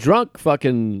some drunk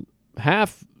fucking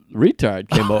half retard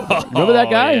came over. Remember that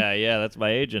guy? Yeah, that's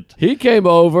my agent. He came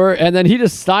over, and then he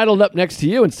just sidled up next to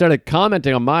you and started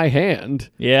commenting on my hand.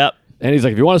 Yep. And he's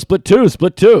like, if you want to split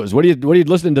twos. What are you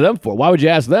listening to them for? Why would you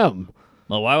ask them?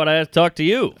 Well, why would I have to talk to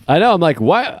you? I know. I'm like,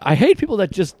 why? I hate people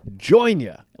that just join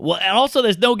you. Well, and also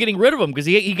there's no getting rid of him because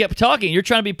he kept talking. You're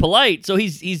trying to be polite, so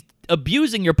he's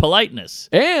abusing your politeness.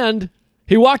 And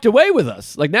he walked away with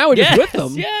us. Like, now we're just with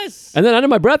them. Yes. And then under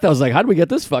my breath, I was like, how did we get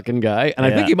this fucking guy? And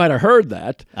I think he might have heard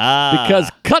that. Because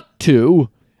cut to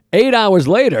 8 hours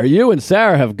later, you and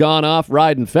Sarah have gone off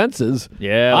riding fences.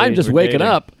 Yeah. I'm just waking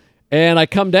up. And I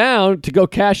come down to go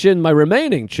cash in my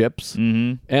remaining chips.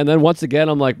 Mm-hmm. And then once again,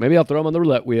 I'm like, maybe I'll throw them on the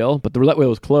roulette wheel. But the roulette wheel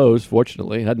was closed,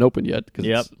 fortunately. It hadn't opened yet because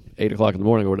it's 8 o'clock in the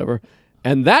morning or whatever.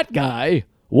 And that guy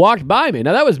walked by me.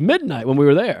 Now, that was midnight when we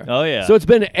were there. Oh, yeah. So it's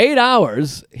been 8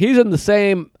 hours. He's in the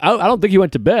same... I don't think he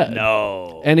went to bed.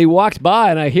 No. And he walks by,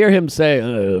 and I hear him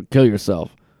say, kill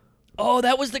yourself. Oh,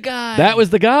 that was the guy. That was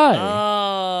the guy.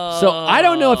 Oh. So I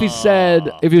don't know if he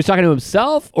was talking to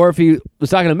himself or if he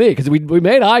was talking to me because we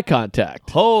made eye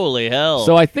contact. Holy hell.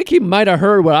 So I think he might have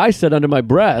heard what I said under my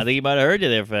breath. I think he might have heard you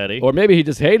there, Fatty. Or maybe he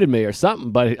just hated me or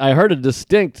something, but I heard a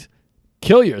distinct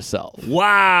kill yourself.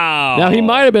 Wow. Now, he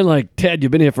might have been like, Ted,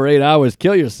 you've been here for 8 hours,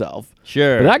 kill yourself.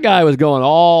 Sure. But that guy was going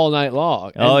all night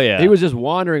long. Oh, yeah. He was just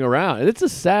wandering around. And it's a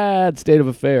sad state of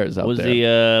affairs out was there. he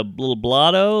a little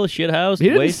blotto, shithouse, He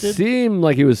didn't wasted? seem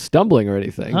like he was stumbling or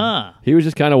anything. Huh. He was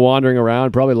just kind of wandering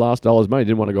around, probably lost all his money,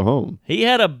 didn't want to go home. He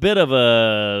had a bit of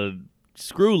a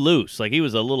screw loose. Like he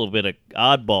was a little bit of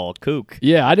oddball kook.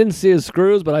 Yeah, I didn't see his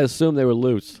screws, but I assume they were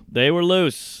loose. They were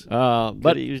loose.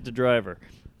 But he used a driver.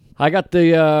 I got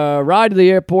the ride to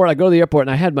the airport. I go to the airport,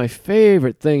 and I had my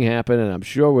favorite thing happen, and I'm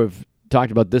sure we've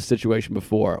talked about this situation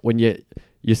before. When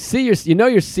you see your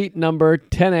seat number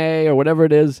 10A or whatever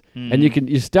it is, and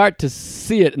you start to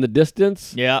see it in the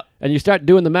distance. Yeah. And you start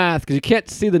doing the math because you can't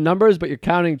see the numbers, but you're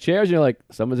counting chairs. And you're like,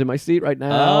 someone's in my seat right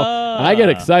now. And I get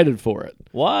excited for it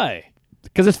Why?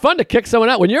 because it's fun to kick someone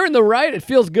out. When you're in the right, it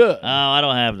feels good. Oh, I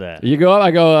don't have that. You go up,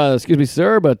 I go, excuse me,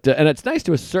 sir, but and it's nice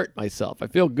to assert myself. I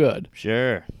feel good.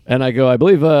 Sure. And I go, I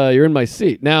believe you're in my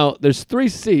seat. Now, there's 3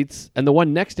 seats, and the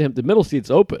one next to him, the middle seat's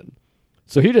open.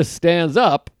 So he just stands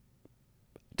up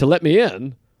to let me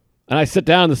in, and I sit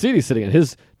down in the seat he's sitting in.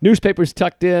 His newspaper's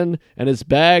tucked in, and his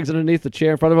bag's underneath the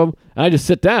chair in front of him, and I just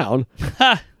sit down.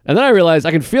 And then I realize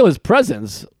I can feel his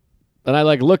presence, and I,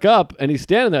 look up, and he's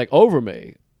standing there, over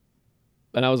me.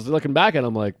 And I was looking back at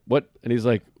him like, what? And he's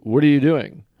like, what are you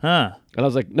doing? Huh. And I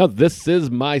was like, no, this is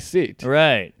my seat.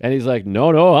 Right. And he's like,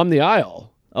 no, I'm the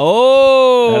aisle.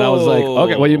 Oh. And I was like,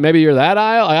 okay, well, maybe you're that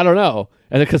aisle? I don't know.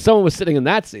 And because someone was sitting in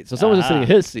that seat. So someone was sitting in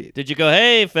his seat. Did you go,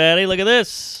 hey, fatty, look at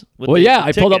this?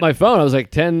 I pulled up my phone. I was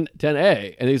like,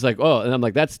 10A. And he's like, oh. And I'm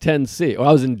like, that's 10C. Or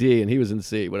I was in D, and he was in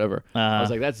C, whatever. I was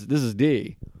like, this is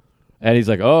D. And he's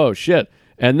like, oh, shit.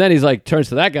 And then he's like, turns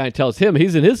to that guy and tells him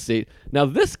he's in his seat. Now,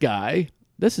 this guy,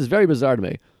 this is very bizarre to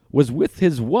me, was with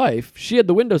his wife. She had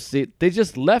the window seat. They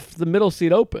just left the middle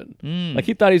seat open. Like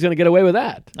he thought he was going to get away with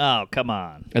that. Oh, come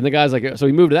on. And the guy's like, so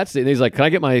he moved to that seat, and he's like, can I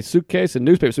get my suitcase and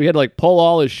newspaper? So he had to pull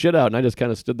all his shit out, and I just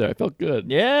kind of stood there. I felt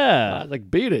good. Yeah. I was like,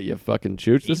 beat it, you fucking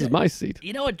chooch. This is my seat.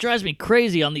 You know what drives me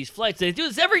crazy on these flights? They do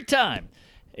this every time.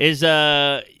 Is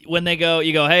when you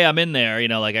go, hey, I'm in there.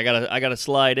 I gotta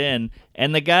slide in,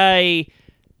 and the guy,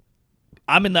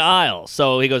 I'm in the aisle,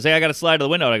 so he goes, hey, I gotta slide to the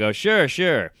window, and I go,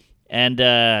 sure. And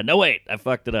no, wait, I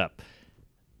fucked it up.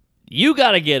 You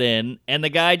got to get in, and the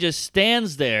guy just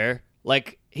stands there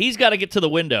like he's got to get to the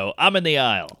window. I'm in the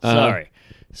aisle. Sorry.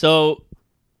 So,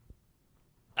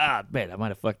 man, I might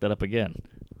have fucked that up again.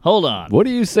 Hold on. What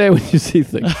do you say when you see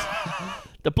things?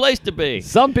 The place to be.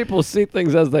 Some people see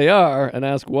things as they are and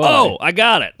ask why. Oh, I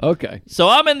got it. Okay. So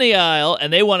I'm in the aisle,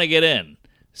 and they want to get in.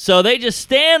 So they just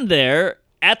stand there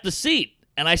at the seat,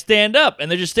 and I stand up, and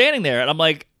they're just standing there. And I'm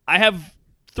like, I have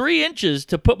 3 inches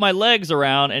to put my legs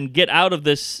around and get out of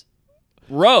this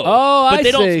row. Oh, but I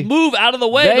they see. don't move out of the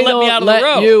way They to let me don't out of let the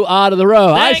row. you out of the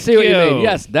row. I Thank see what you mean. you.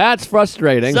 Yes, that's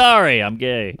frustrating. Sorry, I'm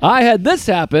gay. I had this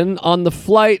happen on the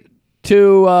flight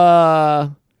to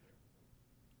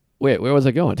wait, where was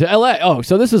I going? To LA. Oh,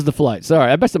 so this is the flight.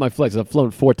 Sorry, I messed up my flights. I've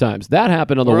flown 4 times. That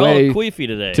happened on the We're all way queefy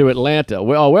today. to Atlanta.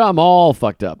 Where I'm all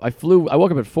fucked up. I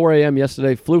woke up at 4 a.m.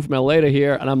 yesterday, flew from LA to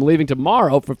here, and I'm leaving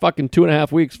tomorrow for fucking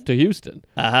 2.5 weeks to Houston.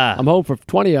 Aha. I'm home for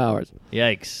 20 hours.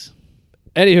 Yikes.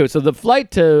 Anywho, so that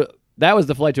was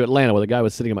the flight to Atlanta where the guy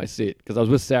was sitting in my seat because I was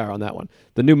with Sarah on that one.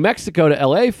 The New Mexico to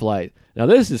LA flight. Now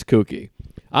this is kooky.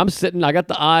 I'm sitting, I got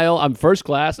the aisle, I'm first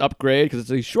class, upgrade, because it's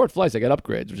these short flights, I get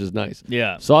upgrades, which is nice.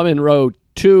 Yeah. So I'm in row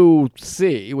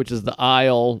 2C, which is the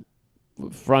aisle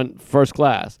front first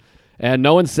class. And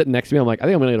no one's sitting next to me. I'm like, I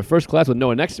think I'm going to get a first class with no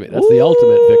one next to me. That's the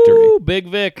ultimate victory. Ooh, Big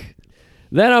Vic.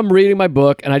 Then I'm reading my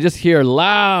book, and I just hear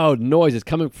loud noises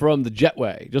coming from the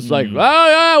jetway. Just like,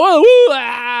 ah, woo, woo,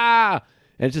 ah.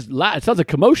 And it's just loud. It sounds like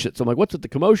commotion. So I'm like, what's with the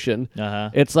commotion? Uh-huh.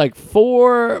 It's like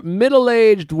 4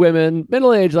 middle-aged women,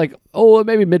 middle-aged, like,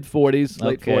 maybe mid-40s,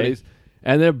 late Okay. 40s.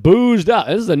 And they're boozed up.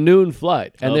 This is a noon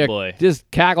flight. And Oh, they're boy. just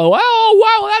cackling,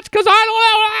 wow, that's because I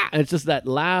don't know. And it's just that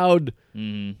loud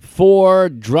 4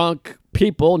 drunk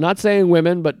people, not saying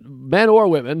women, but men or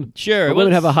women. Sure, But well,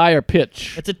 women have a it's- higher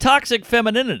pitch. It's a toxic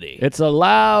femininity. It's a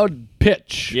loud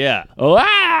pitch. Yeah. Oh,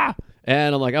 ah!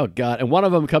 And I'm like, oh, God. And one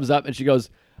of them comes up and she goes,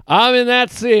 I'm in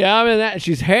that seat. I'm in that. And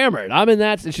she's hammered. I'm in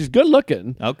that. And she's good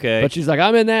looking. Okay. But she's like,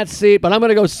 I'm in that seat, but I'm going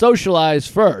to go socialize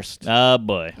first. Oh,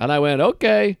 boy. And I went,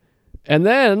 okay. And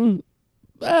then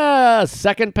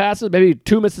second passes, maybe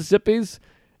 2 Mississippis.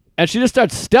 And she just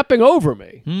starts stepping over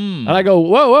me. And I go,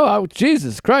 whoa,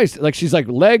 Jesus Christ. Like, she's like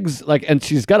legs, like, and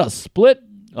she's got a split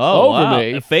over wow.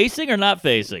 me. Facing or not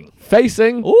facing?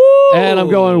 Facing. Ooh. And I'm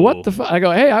going, what the fuck? I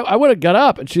go, hey, I would have got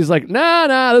up. And she's like,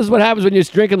 nah, this is what happens when you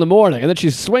drink in the morning. And then she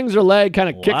swings her leg, kind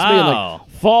of kicks me and Wow. like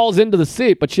falls into the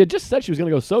seat. But she had just said she was going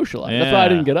to go socialize. That's why I Yeah.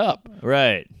 didn't get up.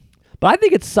 Right. But I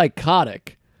think it's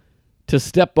psychotic to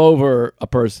step over a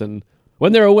person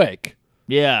when they're awake.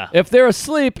 Yeah. If they're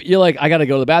asleep, you're like, I got to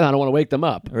go to the bathroom. I don't want to wake them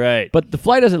up. Right. But the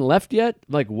flight hasn't left yet.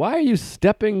 Like, why are you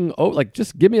stepping? Oh, like,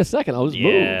 just give me a second. I'll just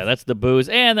Yeah, move. that's the booze.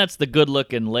 And that's the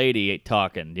good-looking lady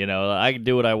talking. You know, I can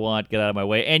do what I want, get out of my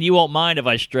way. And you won't mind if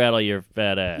I straddle your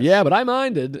fat ass. Yeah, but I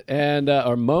minded and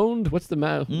or moaned. What's the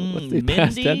what's the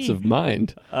past Mindy? tense of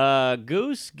mind?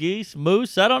 Goose, geese,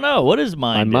 moose. I don't know. What is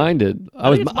mine? I minded. I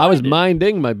think it's I was minded.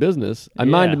 minding my business. I Yeah.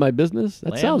 minded my business.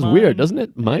 That Land sounds mine. weird, doesn't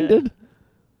it? Minded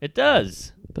It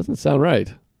does. doesn't sound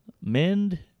right.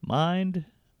 Mind,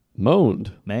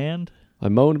 Moaned. manned. I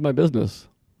moaned my business.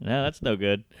 No, that's no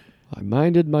good. I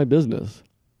minded my business.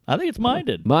 I think it's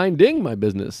minded. Minding my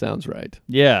business sounds right.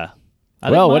 Yeah. I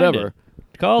think Well, minded. whatever.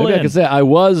 Call Maybe I in. could say I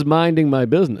was minding my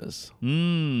business.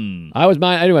 I was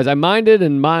anyways, I minded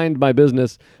and mind my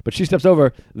business, but she steps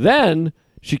over. Then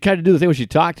she kind of do the thing when she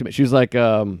talked to me. She was like,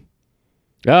 oh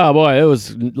boy,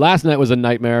 last night was a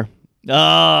nightmare. Oh.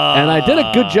 And I did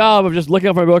a good job of just looking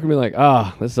up my book and being like,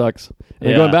 this sucks. And then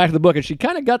Yeah. going back to the book, and she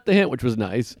kind of got the hint, which was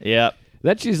nice. Yep.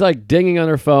 Then she's like dinging on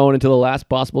her phone until the last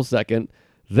possible second.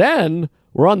 Then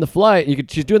we're on the flight,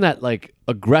 and she's doing that like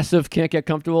aggressive, can't get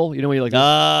comfortable. You know when you're like,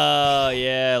 Oh,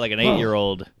 yeah, like an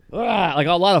 8-year-old. like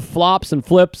a lot of flops and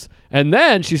flips. And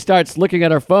then she starts looking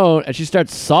at her phone, and she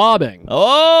starts sobbing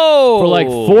Oh. for like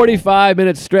 45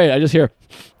 minutes straight. I just hear.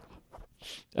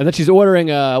 And then she's ordering,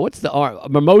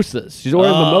 mimosas. She's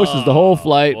ordering mimosas the whole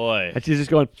flight. Boy. And she's just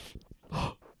going.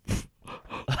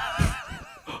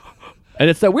 And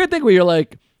it's that weird thing where you're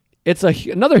like, it's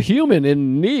another human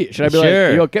in need. Should I be like, Sure.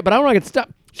 are you okay? But I don't want to get stuck.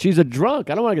 She's a drunk.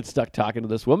 I don't want to get stuck talking to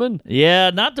this woman. Yeah,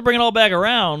 not to bring it all back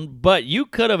around, but you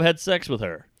could have had sex with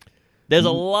her. There's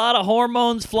a lot of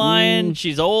hormones flying.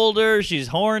 She's older. She's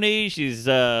horny. She's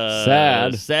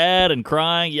Sad and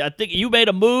crying. Yeah, I think you made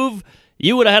a move.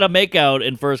 You would have had a makeout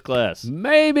in first class.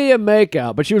 Maybe a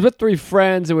makeout, but she was with 3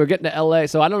 friends and we were getting to L.A.,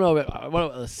 so I don't know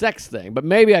what a sex thing, but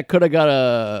maybe I could have got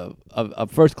a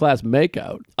first-class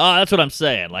makeout. Oh, that's what I'm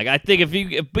saying. Like, I think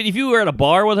if you were at a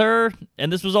bar with her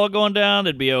and this was all going down,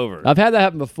 it'd be over. I've had that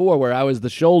happen before where I was the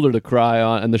shoulder to cry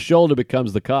on, and the shoulder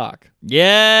becomes the cock.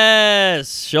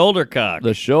 Yes, shoulder cock.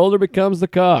 The shoulder becomes the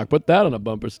cock. Put that on a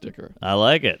bumper sticker. I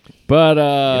like it. But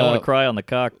You don't want to cry on the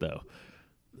cock, though.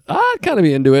 I'd kind of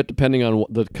be into it depending on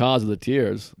the cause of the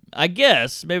tears. I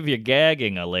guess maybe if you're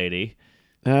gagging a lady.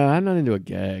 I'm not into a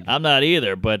gag. I'm not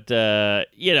either, but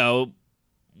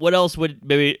what else would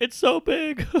maybe? It's so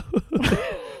big.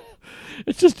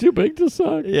 It's just too big to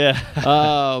suck. Yeah.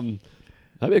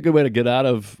 That'd be a good way to get out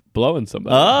of blowing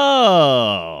somebody.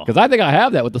 Oh. Because I think I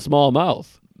have that with the small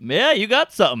mouth. Yeah, you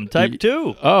got something. Type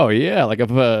 2. Oh yeah, like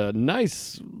if a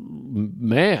nice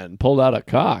man pulled out a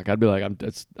cock, I'd be like,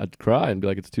 I'd cry and be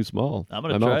like, it's too small. I'm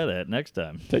gonna try that next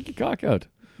time. Take your cock out.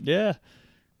 Yeah.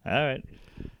 All right.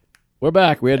 We're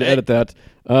back. We had to edit that.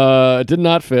 It did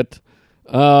not fit.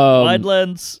 Wide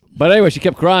lens. But anyway, she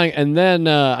kept crying, and then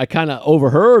I kind of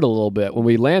overheard a little bit when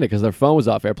we landed because their phone was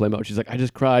off airplane mode. She's like, "I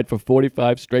just cried for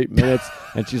 45 straight minutes,"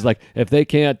 and she's like, "If they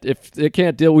can't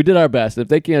deal, we did our best. If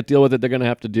they can't deal with it, they're gonna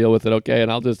have to deal with it, okay?"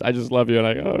 And I just love you,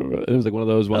 and it was like one of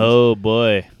those ones. Oh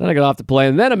boy. Then I got off the plane,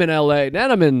 and then I'm in L.A.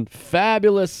 Then I'm in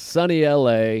fabulous sunny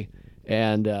L.A.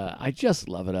 And I just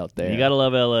love it out there. You gotta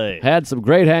love L.A. Had some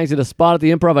great hangs at a spot at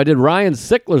the Improv. I did Ryan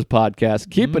Sickler's podcast.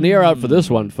 Keep an ear out for this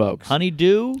one, folks.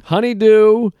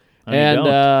 Honeydew. And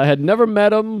had never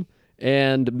met him,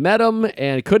 and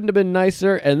couldn't have been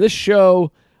nicer. And this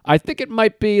show, I think it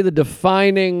might be the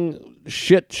defining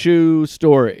shit shoe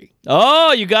story.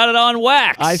 Oh, you got it on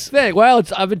wax. I think. Well,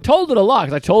 I've been told it a lot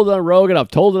because I told it on Rogan, I've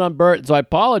told it on Bert, so I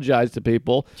apologize to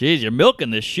people. Jeez, you're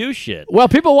milking this shoe shit. Well,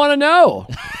 people want to know.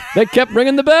 They kept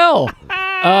ringing the bell.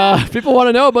 People want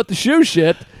to know about the shoe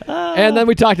shit. And then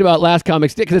we talked about Last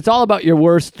Comic Stand because it's all about your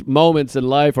worst moments in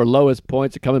life or lowest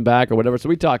points of coming back or whatever. So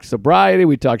we talked sobriety,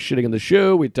 we talked shitting in the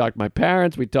shoe, we talked my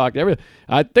parents, we talked everything.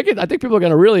 I think people are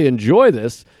going to really enjoy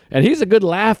this. And he's a good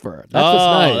laugher. That's what's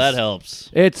nice. That helps.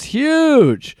 It's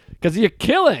huge because you're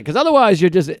killing. Because otherwise,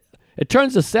 it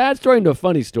turns a sad story into a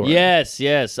funny story. Yes.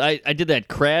 I did that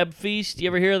crab feast. You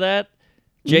ever hear of that?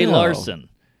 Jay No. Larson.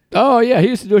 Oh, yeah. He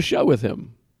used to do a show with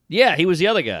him. Yeah, he was the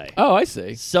other guy. Oh, I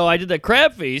see. So I did the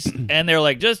crab feast, and they're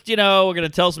like, we're going to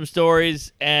tell some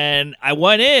stories. And I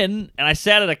went in, and I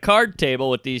sat at a card table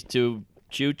with these 2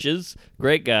 chooches,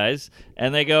 great guys.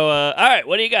 And they go, all right,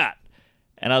 what do you got?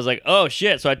 And I was like, oh,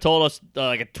 shit. So I told us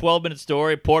like a 12-minute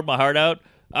story, poured my heart out.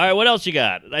 All right, what else you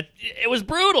got? It was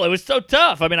brutal. It was so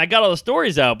tough. I mean, I got all the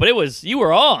stories out, but you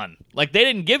were on. Like, they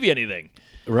didn't give you anything.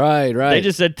 Right. They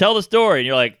just said, tell the story. And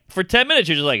you're like, for 10 minutes,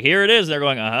 you're just like, here it is. And they're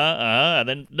going, And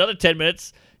then another 10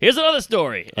 minutes, here's another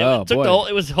story. And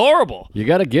it was horrible. You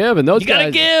got to give. And those You guys.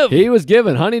 gotta give. He was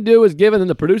giving. Honeydew was giving. And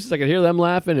the producers, I could hear them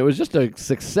laughing. It was just a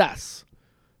success.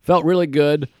 Felt really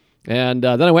good. And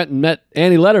then I went and met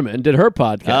Annie Letterman, did her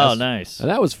podcast. Oh, nice. And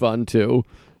that was fun, too.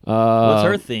 What's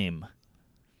her theme?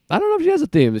 I don't know if she has a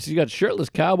theme. She's got shirtless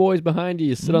cowboys behind you.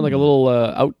 You sit on like a little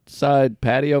outside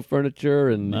patio furniture,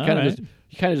 and you kind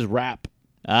of just rap.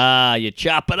 You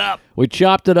chop it up. We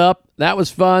chopped it up. That was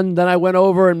fun. Then I went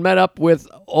over and met up with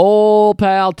old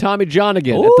pal Tommy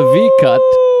Johnigan at the V-Cut.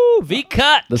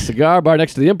 V-Cut. The cigar bar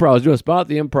next to the Improv. I was doing a spot at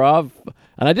the Improv,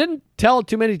 and I didn't tell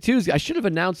too many Tuesdays. I should have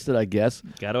announced it, I guess.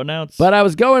 Got to announce. But I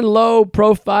was going low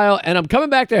profile, and I'm coming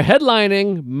back there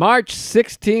headlining March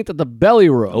 16th at the Belly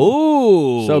Room.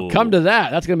 Ooh. So come to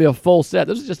that. That's going to be a full set.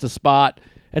 This is just a spot.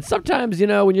 And sometimes,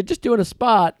 when you're just doing a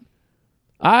spot,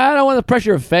 I don't want the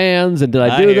pressure of fans, and did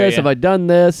I do this? Have I done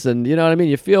this? And you know what I mean?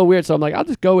 You feel weird. So I'm like, I'll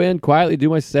just go in, quietly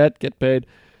do my set, get paid.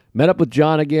 Met up with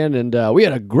John again, and we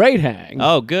had a great hang.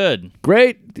 Oh, good.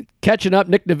 Great catching up.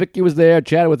 Nick Novicki was there,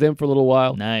 chatted with him for a little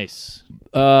while. Nice.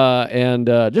 And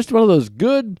just one of those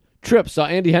good trips. Saw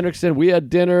Andy Hendrickson. We had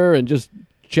dinner and just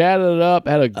chatted it up.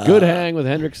 Had a good hang with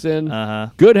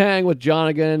Hendrickson. Good hang with John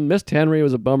again. Missed Henry. It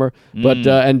was a bummer. But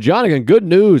and John again, good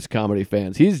news, comedy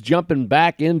fans. He's jumping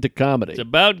back into comedy. It's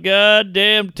about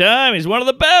goddamn time. He's one of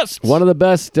the best. One of the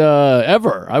best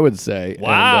ever, I would say.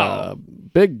 Wow.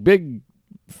 And, big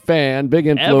fan, big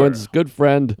influence, good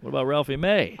friend. What about Ralphie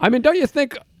May? I mean, don't you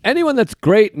think anyone that's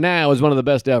great now is one of the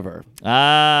best ever?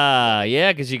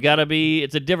 Yeah, because you got to be,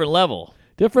 it's a different level.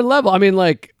 Different level. I mean,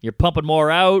 like, you're pumping more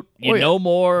out. You know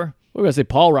more. We're going to say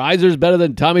Paul Reiser's better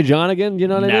than Tommy Johnigan? You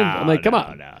know what I mean? I'm like, come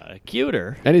on. No.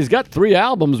 Cuter. And he's got 3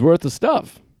 albums worth of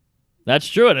stuff. That's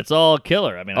true, and it's all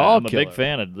killer. I mean, I'm killer. a big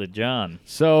fan of the John.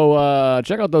 So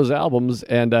check out those albums,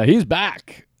 and he's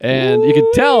back. And you can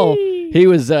tell he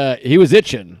was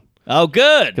itching. Oh,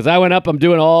 good. Because I went up, I'm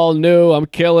doing all new, I'm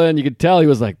killing. You could tell he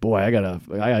was like, boy, I gotta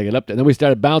get up there. And then we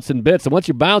started bouncing bits. And once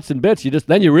you bounce in bits,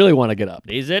 then you really want to get up.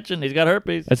 He's itching. He's got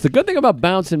herpes. That's the good thing about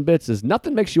bouncing bits is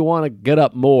nothing makes you want to get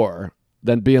up more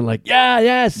than being like,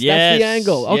 yes, that's the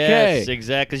angle. Okay. Yes,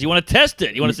 exactly. Because you want to test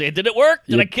it. You want to say, did it work?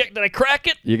 Did I crack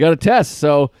it? You got to test.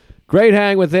 So great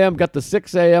hang with him. Got the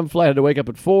 6 a.m. flight. Had to wake up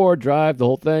at 4, drive the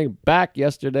whole thing. Back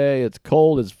yesterday. It's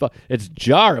cold as fuck. It's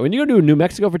jarring. When you go to New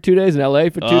Mexico for 2 days and L.A.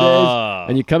 for 2 days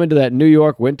and you come into that New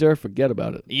York winter, forget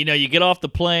about it. You know, you get off the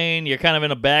plane, you're kind of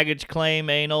in a baggage claim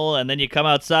anal, and then you come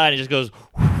outside and it just goes,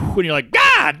 and you're like,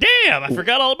 God damn, I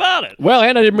forgot all about it. Well,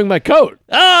 and I didn't bring my coat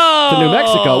to New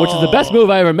Mexico, which is the best move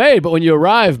I ever made. But when you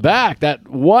arrive back, that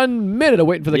 1 minute of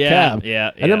waiting for the cab,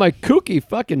 and then my kooky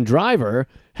fucking driver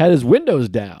had his windows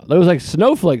down. There was like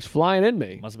snowflakes flying in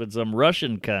me. Must have been some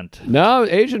Russian cunt. No,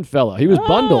 Asian fella. He was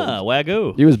bundled.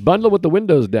 Wagyu. He was bundled with the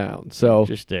windows down. So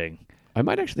Interesting. I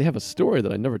might actually have a story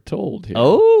that I never told here.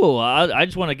 Oh, I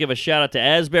just want to give a shout out to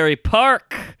Asbury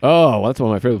Park. Oh, well, that's one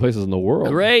of my favorite places in the world.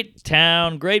 Great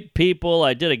town, great people.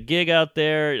 I did a gig out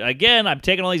there. Again, I'm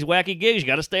taking all these wacky gigs. You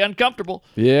got to stay uncomfortable.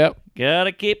 Yep. Got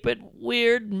to keep it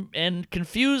weird and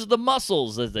confuse the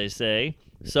muscles, as they say.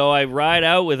 So I ride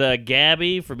out with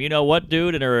Gabby from You Know What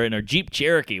Dude in her Jeep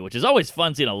Cherokee, which is always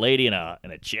fun seeing a lady in a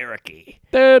Cherokee.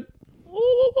 Dude.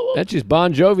 And she's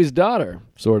Bon Jovi's daughter,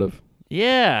 sort of.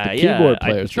 Yeah, The keyboard I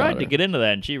player's tried daughter. to get into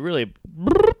that, and she really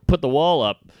put the wall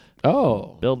up,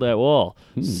 Oh. build that wall.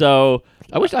 So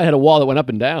I wish I had a wall that went up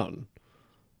and down.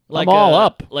 like I'm all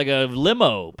up. like a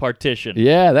limo partition.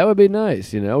 Yeah, that would be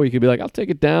nice. You know, you could be like, I'll take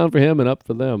it down for him and up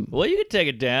for them. Well, you could take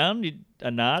it down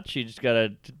a notch. You just got to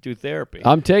do therapy.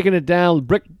 I'm taking it down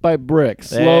brick by brick,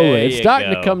 slowly. There It's you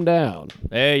starting go. to come down.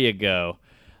 There you go.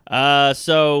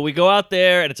 So we go out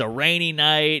there, and it's a rainy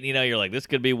night. You know, you're like, this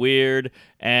could be weird.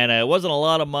 And it wasn't a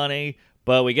lot of money,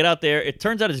 but we get out there. It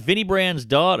turns out it's Vinnie Brand's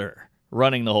daughter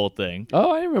running the whole thing.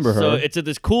 Oh, I remember her. So it's at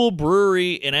this cool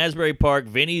brewery in Asbury Park.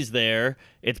 Vinny's there.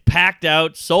 It's packed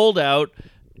out, sold out.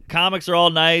 Comics are all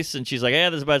nice. And she's like, yeah,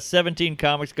 there's about 17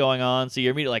 comics going on. So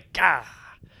you're immediately like,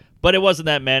 But it wasn't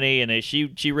that many. And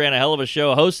she ran a hell of a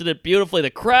show, hosted it beautifully. The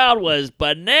crowd was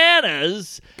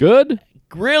bananas. Good?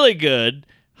 Really good.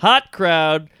 Hot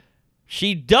crowd.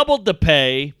 She doubled the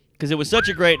pay because it was such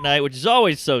a great night, which is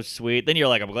always so sweet. Then you're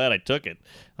like, I'm glad I took it.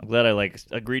 I'm glad I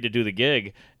agreed to do the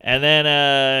gig. And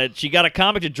then she got a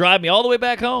comic to drive me all the way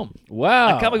back home.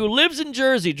 Wow. A comic who lives in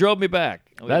Jersey drove me back.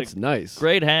 We had That's nice.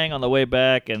 great hang on the way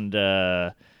back, and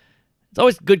it's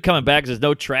always good coming back because there's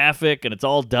no traffic and it's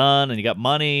all done, and you got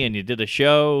money and you did a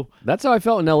show. That's how I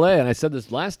felt in L.A., and I said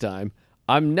this last time.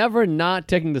 I'm never not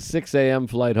taking the 6 a.m.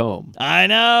 flight home. I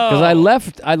know. Because I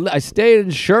left, I stayed in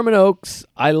Sherman Oaks.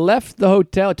 I left the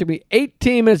hotel. It took me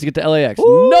 18 minutes to get to LAX.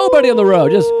 Nobody on the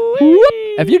road. Just whoop.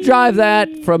 If you drive that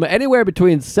from anywhere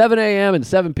between 7 a.m. and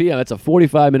 7 p.m., it's a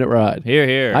 45-minute ride. Here,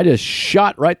 here. I just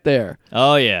shot right there.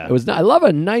 Oh, yeah. It was. I love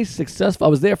a nice, successful. I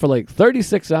was there for like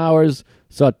 36 hours.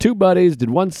 Saw 2 buddies.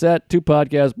 Did 1 set, 2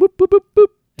 podcasts. Boop, boop, boop, boop.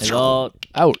 It's all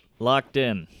Out. locked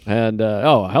in. And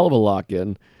a hell of a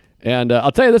lock-in. And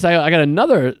I'll tell you this, I got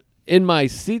another in my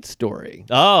seat story.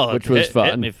 Oh, Which was hit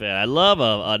fun. me, I love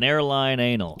an airline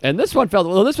anal. And this one felt,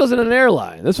 well, this wasn't an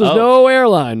airline. This was Oh. no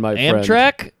airline, my friend.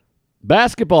 Amtrak?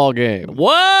 Basketball game.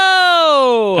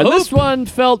 Whoa! And Hoop. this one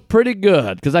felt pretty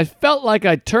good because I felt like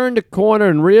I turned a corner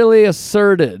and really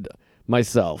asserted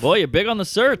myself. Boy, you're big on the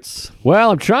certs.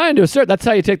 Well, I'm trying to assert. That's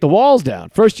how you take the walls down.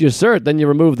 First you assert, then you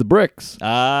remove the bricks.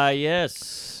 Ah,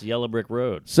 yes. Yellow Brick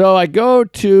Road. So I go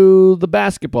to the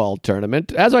basketball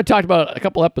tournament, as I talked about a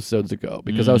couple episodes ago,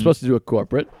 because I was supposed to do a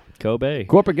corporate. Kobe.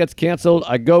 Corporate gets canceled.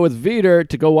 I go with Veter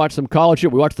to go watch some college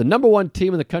hoops. We watch the number 1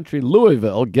 team in the country,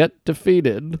 Louisville, get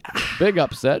defeated. Big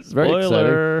upset. It's very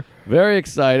Spoiler. exciting. Very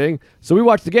exciting. So we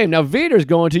watch the game. Now, Veter's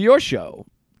going to your show.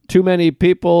 Too Many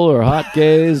People or Hot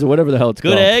Gays or whatever the hell it's Good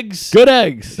called. eggs. Good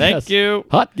Eggs. Thank Yes. you.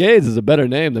 Hot Gays is a better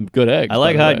name than Good Eggs. I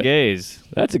like by the Hot way. Gays.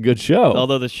 That's a good show.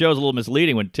 Although the show's a little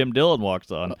misleading when Tim Dillon walks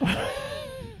on.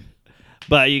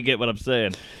 But you get what I'm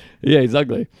saying. Yeah, he's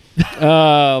ugly.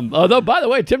 Although, by the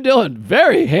way, Tim Dillon,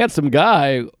 very handsome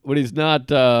guy when he's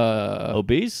not...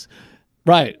 Obese?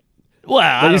 right. Well,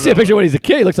 I When you don't see a know. picture when he's a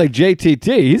kid, he looks like JTT.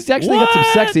 He's actually got some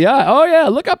What? sexy eyes. Oh, yeah.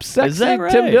 Look up sexy Is that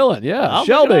right? Tim Dillon. Yeah. I'll look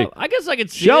it Shelby. up. I guess I could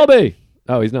see it. Shelby.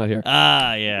 Oh, he's not here.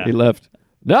 Ah, yeah. He left.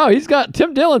 No, he's got...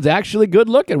 Tim Dillon's actually good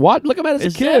looking. Look him at as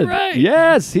Is a kid. that right?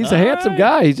 Yes. He's a All handsome right.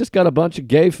 guy. He's just got a bunch of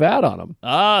gay fat on him.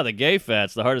 Ah, the gay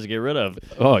fat's the hardest to get rid of.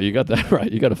 Oh, you got that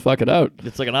right. You got to fuck it out.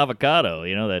 It's like an avocado,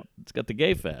 that it's got the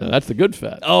gay fat. That's the good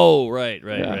fat. Oh, right,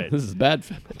 Yeah, right. This is bad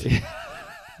fat.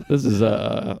 This is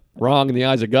wrong in the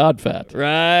eyes of God fat.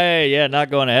 Right, yeah, not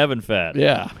going to heaven fat.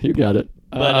 Yeah, you got it.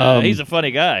 But he's a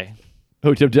funny guy.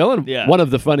 Who, Tim Dillon? Yeah. One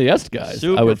of the funniest guys,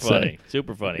 Super I would funny. say.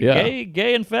 Super funny. Yeah.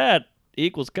 Gay and fat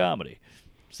equals comedy.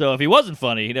 So if he wasn't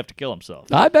funny, he'd have to kill himself.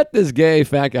 I bet there's gay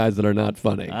fat guys that are not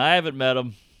funny. I haven't met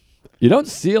him. You don't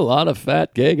see a lot of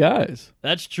fat gay guys.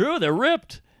 That's true. They're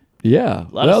ripped. Yeah.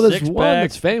 Lot Well, of there's one six-pack.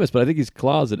 that's famous, but I think he's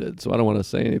closeted, so I don't want to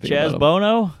say anything Chaz about him.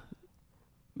 Bono?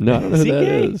 No, I don't know Is who he that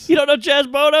gay? is. You don't know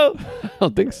Chaz Bono? I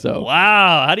don't think so.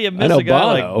 Wow. How do you miss know a guy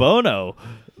like Bono. Bono?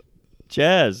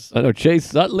 Chaz. I know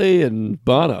Chase Utley and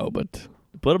Bono, but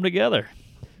Put them together.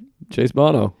 Chase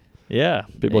Bono. Yeah.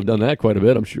 People have done that quite a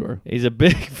bit, I'm sure. He's a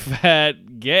big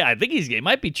fat gay. I think he's gay.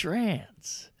 Might be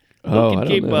trans. Who Oh, can I don't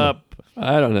keep know. up?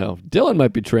 I don't know. Dylan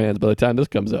might be trans by the time this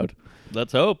comes out.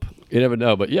 Let's hope. You never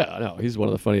know, but yeah, no, he's one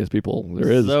of the funniest people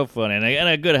there is. So funny. And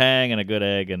a good hang and a good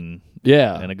egg and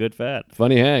Yeah, a good fat.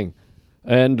 funny hang,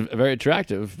 and very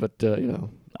attractive. But you know,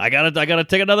 I gotta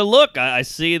take another look. I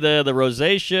see the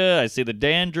rosacea, I see the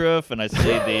dandruff, and I see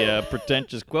the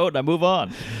pretentious quote, and I move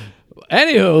on.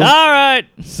 anywho, All right.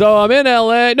 so I'm in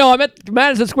LA. No, I'm at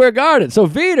Madison Square Garden. So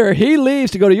Veter, he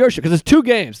leaves to go to your show because it's 2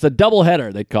 games. It's a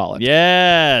doubleheader, they call it.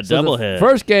 Yeah, So double the hit.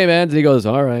 First game ends, and he goes,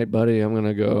 "All right, buddy, I'm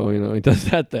gonna go." You know, he does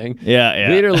that thing. yeah.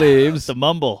 Veter leaves. the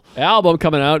mumble. Album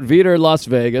coming out, Veter Las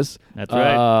Vegas. That's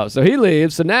right. So he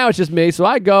leaves. So now it's just me. So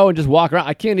I go and just walk around.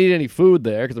 I can't eat any food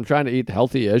there because I'm trying to eat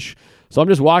healthy-ish. So I'm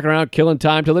just walking around, killing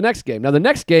time till the next game. Now the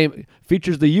next game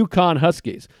features the Yukon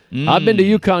Huskies. I've been to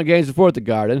Yukon games before at the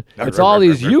Garden. It's all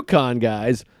these Yukon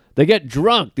guys. They get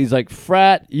drunk. These like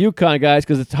frat Yukon guys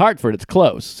because it's Hartford. It's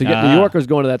close. So you get New Yorkers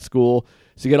going to that school.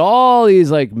 So you get all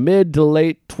these like mid to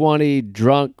late 20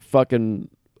 drunk fucking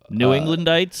New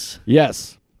Englandites.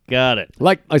 yes. Got it.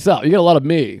 Like myself, you get a lot of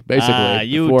me, basically.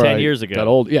 You before 10 I years ago. got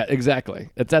old. Yeah, exactly.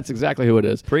 That's exactly who it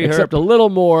is. Pre-herp. Except a little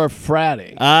more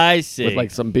fratty I see. with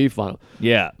like some beef on it.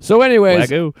 yeah. So, anyways,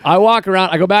 Wagyu. I walk around.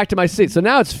 I go back to my seat. So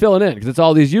now it's filling in because it's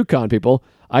all these Yukon people.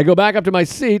 I go back up to my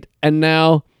seat, and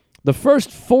now the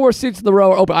first 4 seats in the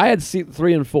row are open. I had seat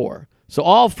 3 and 4, so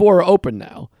all 4 are open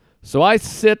now. So I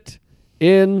sit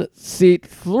in seat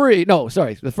 3. No,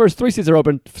 sorry. The first 3 seats are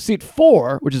open. Seat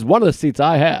 4, which is one of the seats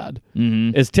I had,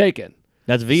 is taken.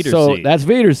 That's Veter's So seat. that's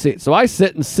Veter's seat. So I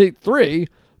sit in seat 3,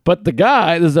 but the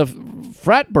guy, there's a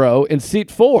frat bro in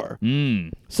seat 4.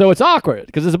 So it's awkward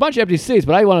because there's a bunch of empty seats,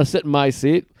 but I want to sit in my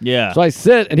seat. Yeah. So I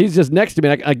sit, and he's just next to me.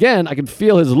 And I can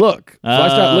feel his look. So I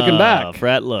start looking back.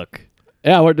 Frat look.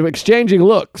 Yeah, we're exchanging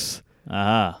looks.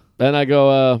 Uh-huh. And I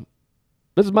go,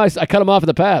 this is my. I cut him off in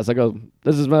the pass. I go,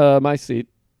 this is my seat.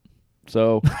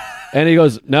 So, and he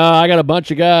goes, no, I got a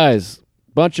bunch of guys.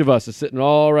 Bunch of us are sitting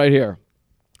all right here.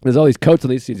 There's all these coats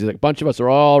on these seats. He's like, bunch of us are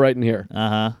all right in here.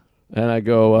 Uh-huh. And I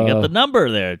go, You got the number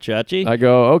there, Chachi. I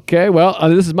go, okay, well,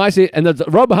 this is my seat, and the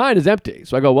row behind is empty.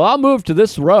 So I go, well, I'll move to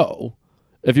this row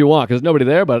if you want, because there's nobody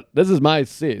there, but this is my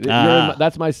seat.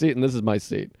 That's my seat, and this is my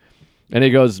seat. And he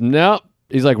goes, no.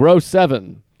 He's like, row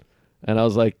 7. And I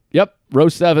was like, yep, row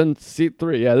 7, seat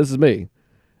 3. Yeah, this is me.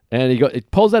 And he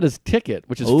pulls out his ticket,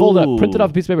 which is folded up, printed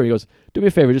off a piece of paper. He goes, do me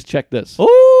a favor, just check this.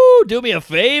 Ooh, do me a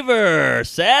favor,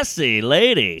 sassy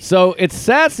lady. So it's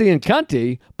sassy and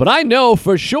cunty, but I know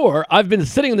for sure I've been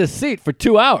sitting in this seat for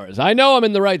 2 hours. I know I'm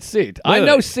in the right seat. I Wait.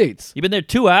 know seats. You been there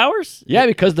 2 hours? Yeah,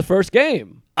 because the first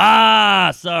game.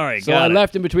 Ah, sorry. So got I it.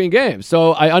 left in between games.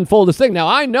 So I unfold this thing. Now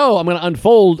I know I'm going to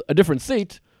unfold a different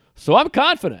seat, so I'm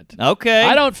confident. Okay.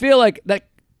 I don't feel like that,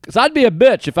 because I'd be a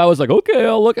bitch if I was like, okay,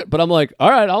 I'll look at, but I'm like, all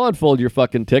right, I'll unfold your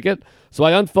fucking ticket. So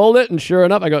I unfold it, and sure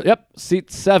enough, I go, yep,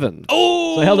 seat 7.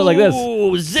 Ooh, So I held it like this.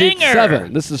 Seat Zinger.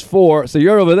 7. This is 4. So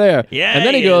you're over there. Yeah, And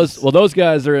then he he goes, is. well, those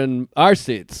guys are in our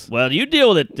seats. Well, you deal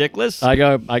with it, Dickless. I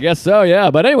go, I guess so, yeah.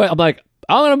 But anyway, I'm like,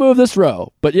 I'm going to move this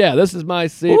row. But yeah, this is my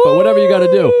seat, but whatever you got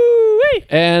to do. Ooh-wee.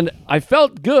 And I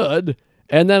felt good.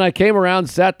 And then I came around,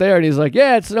 sat there, and he's like,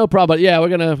 yeah, it's no problem. But yeah,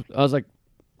 we're going to, I was like,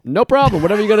 no problem.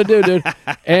 Whatever you got to do, dude.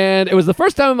 And it was the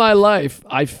first time in my life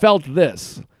I felt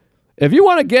this. If you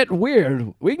want to get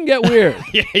weird, we can get weird.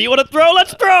 Yeah, you want to throw?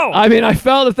 Let's throw. I mean, I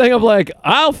felt the thing of like,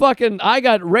 I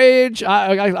got rage.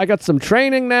 I got some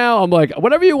training now. I'm like,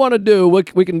 whatever you want to do, we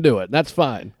can do it. That's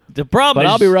fine. The problem But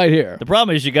is, I'll be right here. The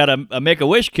problem is you got a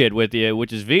Make-A-Wish kid with you,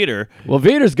 which is Veter. Well,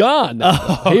 Veter's gone.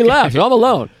 He left. So I'm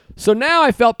alone. So now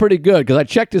I felt pretty good because I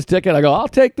checked his ticket. I go, I'll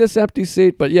take this empty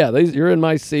seat. But yeah, you're in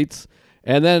my seats.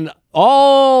 And then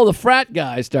all the frat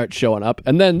guys start showing up.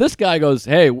 And then this guy goes,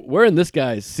 hey, we're in this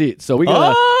guy's seat. So we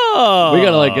got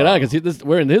to like get out because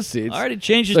we're in his seats. Already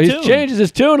changed his So tune. he changes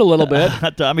his tune a little bit.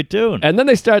 Tommy Tune. And then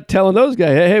they start telling those guys,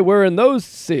 hey, we're in those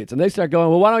seats. And they start going,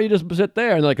 well, why don't you just sit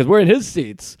there? And they're like, because we're in his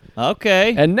seats.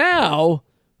 Okay. And now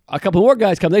a couple more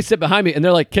guys come. They sit behind me, and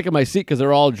they're like kicking my seat because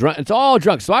they're all drunk. It's all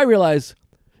drunk. So I realize,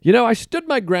 I stood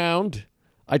my ground.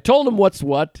 I told them what's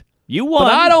what. You won.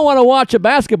 But I don't want to watch a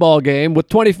basketball game with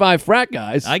 25 frat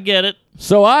guys. I get it.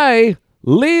 So I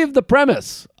leave the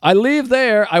premise. I leave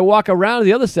there. I walk around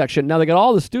the other section. Now they got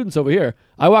all the students over here.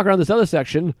 I walk around this other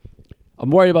section. I'm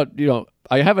worried about,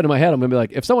 I have it in my head. I'm going to be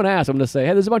like, if someone asks, I'm going to say,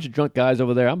 hey, there's a bunch of drunk guys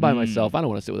over there. I'm by myself. I don't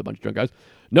want to sit with a bunch of drunk guys.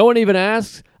 No one even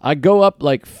asks. I go up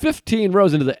like 15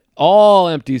 rows into the all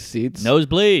empty seats.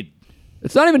 Nosebleed.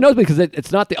 It's not even nosebleed because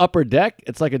it's not the upper deck.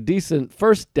 It's like a decent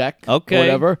first deck. Okay. Or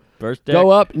whatever. First deck.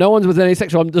 Go up. No one's within any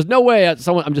section. So there's no way I'm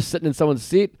just sitting in someone's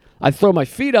seat. I throw my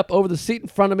feet up over the seat in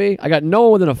front of me. I got no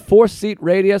one within a 4-seat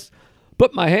radius.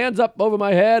 Put my hands up over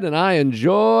my head, and I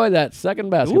enjoy that second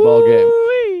basketball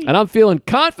game. And I'm feeling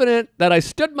confident that I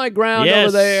stood my ground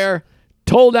over there,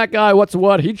 told that guy what's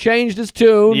what. He changed his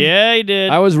tune. Yeah, he did.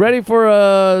 I was ready for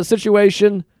a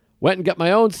situation. Went and got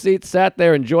my own seat, sat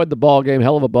there, enjoyed the ball game.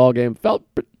 Hell of a ball game. Felt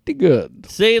pretty good.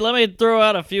 See, let me throw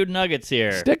out a few nuggets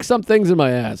here. Stick some things in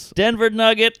my ass. Denver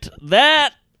Nugget,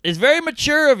 that is very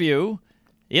mature of you.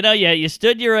 You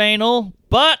stood your anal,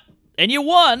 and you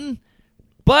won,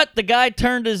 but the guy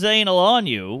turned his anal on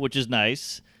you, which is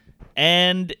nice.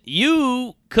 And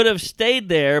you could have stayed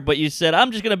there, but you said,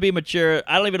 I'm just going to be mature.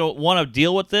 I don't even want to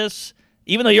deal with this.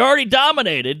 Even though you already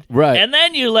dominated. Right. And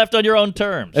then you left on your own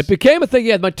terms. It became a thing.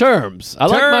 Yeah, my terms. I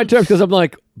like my terms because I'm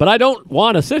like, but I don't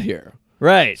want to sit here.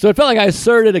 Right. So it felt like I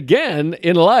asserted again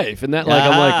in life. And that,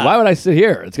 I'm like, why would I sit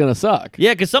here? It's going to suck.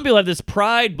 Yeah, because some people have this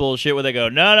pride bullshit where they go,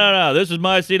 no, this is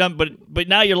my seat. But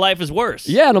now your life is worse.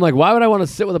 Yeah, and I'm like, why would I want to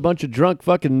sit with a bunch of drunk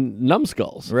fucking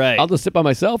numbskulls? Right. I'll just sit by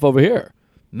myself over here.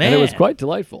 Man. And it was quite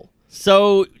delightful.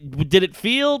 So, did it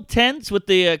feel tense with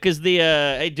the? Because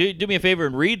hey, do me a favor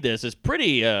and read this. It's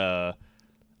pretty.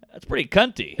 That's pretty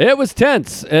cunty. It was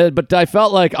tense, but I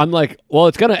felt like well,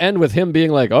 it's gonna end with him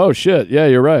being like, "Oh shit, yeah,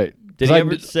 you're right." Did he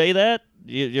ever say that?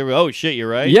 You oh shit, you're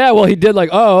right. Yeah, well, he did like,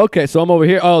 "Oh, okay, so I'm over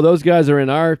here. Oh, those guys are in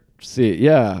our seat."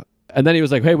 Yeah, and then he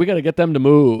was like, "Hey, we got to get them to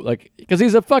move," like because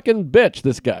he's a fucking bitch.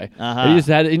 This guy.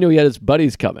 He knew he had his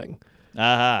buddies coming.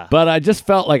 But I just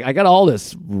felt like I got all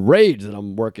this rage that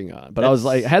I'm working on. But I was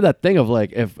like, I had that thing of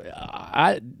like,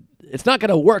 it's not going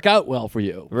to work out well for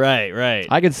you. Right.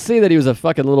 I could see that he was a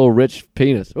fucking little rich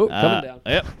penis. Oh, coming down.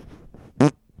 Yep.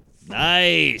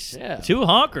 Nice. Yeah. 2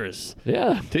 honkers.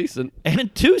 Yeah, decent.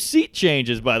 And 2 seat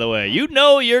changes, by the way. You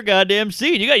know your goddamn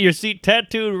seat. You got your seat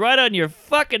tattooed right on your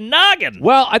fucking noggin.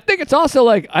 Well, I think it's also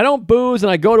like I don't booze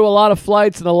and I go to a lot of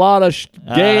flights and a lot of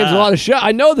games, a lot of shit.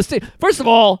 I know the seat. First of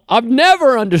all, I've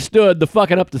never understood the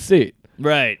fucking up the seat.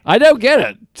 Right. I don't get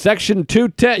it. Section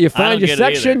 210. You find your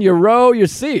section, your row, your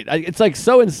seat. It's like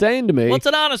so insane to me. Well, it's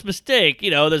an honest mistake.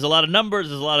 There's a lot of numbers,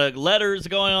 there's a lot of letters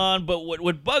going on. But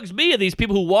what bugs me are these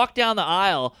people who walk down the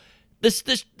aisle.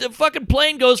 The fucking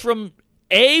plane goes from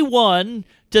A1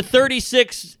 to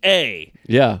 36A.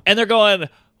 Yeah. And they're going,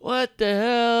 what the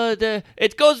hell?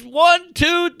 It goes 1,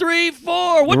 2, 3,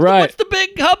 4. What's the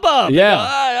big hubbub?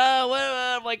 Yeah.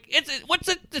 I'm like, what's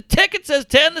it? The ticket says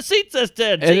 10, the seat says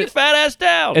 10. Sit your fat ass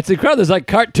down. It's incredible. There's like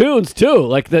cartoons too.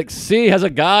 Like the C has a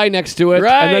guy next to it,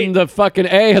 right. And then the fucking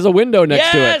A has a window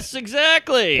next to it. Yes,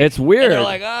 exactly. It's weird. And they're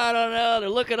like, I don't know. They're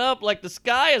looking up like the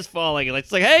sky is falling. And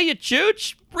it's like, hey, you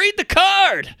chooch, read the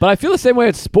card. But I feel the same way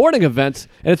at sporting events.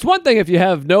 And it's one thing if you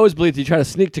have nosebleeds, you try to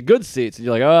sneak to good seats, and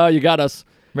you're like, oh, you got us.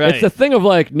 Right. It's the thing of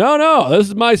like, no, this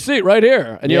is my seat right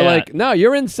here. And you're like, no,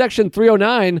 you're in section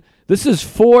 309. This is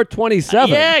 427.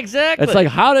 Yeah, exactly. It's like,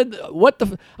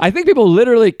 I think people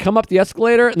literally come up the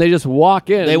escalator and they just walk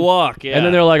in. They walk, yeah. And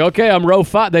then they're like, okay, I'm row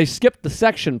 5. They skipped the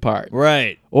section part.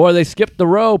 Right. Or they skipped the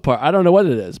row part. I don't know what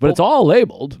it is, but it's all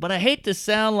labeled. But I hate to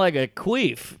sound like a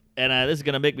queef, and this is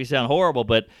going to make me sound horrible,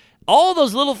 but all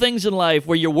those little things in life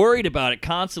where you're worried about it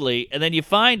constantly, and then you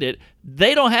find it,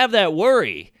 they don't have that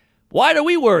worry. Why do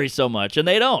we worry so much and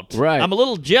they don't? Right. I'm a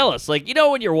little jealous. Like,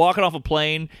 when you're walking off a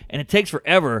plane and it takes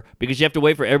forever because you have to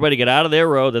wait for everybody to get out of their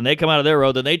row, then they come out of their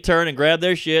row, then they turn and grab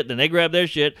their shit, then they grab their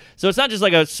shit. So it's not just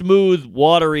like a smooth,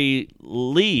 watery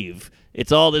leave.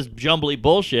 It's all this jumbly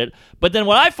bullshit. But then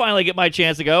when I finally get my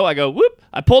chance to go, I go, whoop,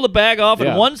 I pull the bag off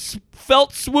in one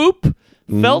felt swoop.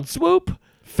 Mm-hmm. Felt swoop?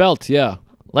 Felt, yeah.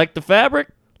 Like the fabric?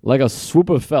 Like a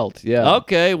swoop of felt, yeah.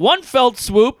 Okay, one felt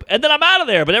swoop, and then I'm out of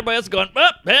there. But everybody else is going,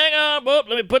 hang on, let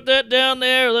me put that down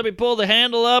there. Let me pull the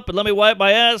handle up, and let me wipe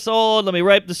my asshole, and let me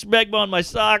wipe the smegma on my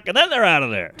sock, and then they're out of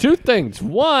there. 2 things.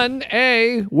 1,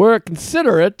 A, we're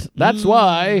considerate. That's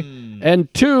why.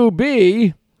 And 2,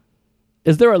 B,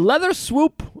 is there a leather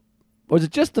swoop Or is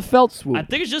it just the felt swoop? I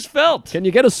think it's just felt. Can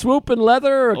you get a swoop in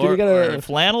leather, or can you get or a? a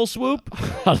flannel swoop?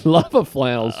 I love a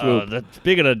flannel swoop.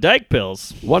 Speaking of dyke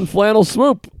pills, One flannel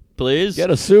swoop. please. Get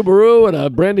a Subaru and a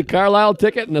Brandy Carlisle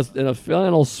ticket and a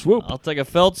flannel swoop. I'll take a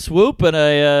felt swoop and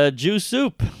a juice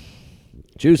soup.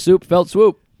 Juice soup, felt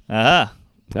swoop. Aha,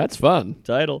 That's fun.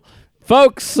 title.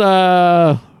 Folks,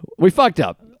 we fucked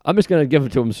up. I'm just going to give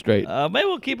it to them straight. Maybe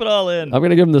we'll keep it all in. I'm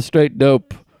going to give them the straight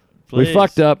dope. Please. We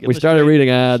fucked up. Give We the started straight- reading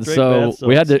ads, straight so bad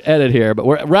we had sauce. to edit here. But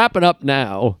we're wrapping up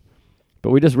now.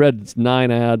 But we just read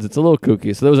 9 ads. It's a little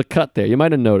kooky, so there was a cut there. You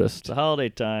might have noticed. It's the holiday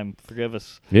time. Forgive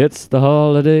us. It's the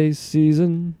holiday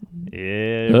season.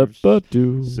 Yeah.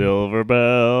 Up-a-doo. Silver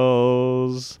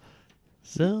bells.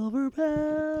 Silver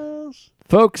bells.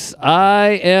 Folks,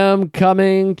 I am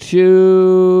coming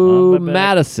to On my back.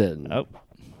 Madison. Oh.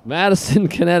 Madison,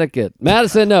 Connecticut.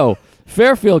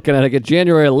 Fairfield, Connecticut,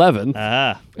 January 11th.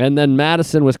 Aha. And then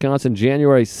Madison, Wisconsin,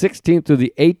 January 16th through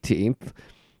the 18th.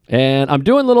 And I'm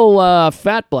doing little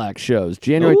Fat Black shows,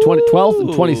 January 12th and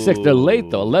 26th. They're late,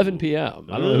 though, 11 p.m.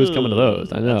 I don't know who's coming to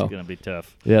those. I know. That's going to be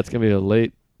tough. Yeah, it's going to be a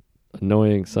late,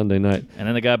 annoying Sunday night. And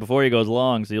then the guy before you goes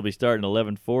long, so you'll be starting at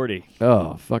 11:40.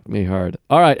 Oh, fuck me hard.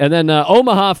 All right, and then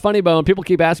Omaha, Funny Bone. People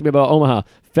keep asking me about Omaha.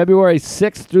 February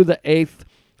 6th through the 8th.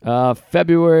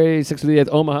 February 6th through the 8th,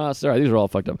 Omaha. Sorry, these are all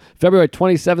fucked up. February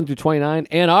 27th through 29th,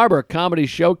 Ann Arbor Comedy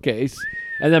Showcase.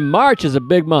 And then March is a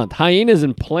big month. Hyenas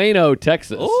in Plano,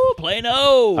 Texas. Oh,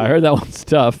 Plano. I heard that one's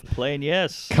tough. Plain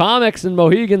yes. Comics in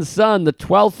Mohegan Sun, the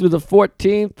 12th through the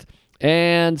 14th.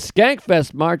 And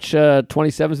Skankfest, March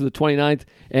 27th through the 29th.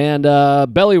 And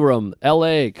Belly Room,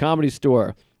 L.A. Comedy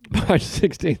Store, March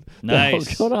 16th. Nice.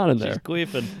 What's going on in there? She's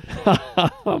queefing.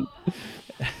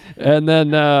 And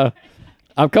then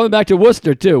I'm coming back to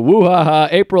Worcester, too. Woo-ha-ha,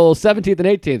 April 17th and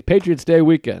 18th, Patriots Day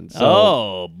weekend. So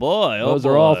Oh boy. Oh, those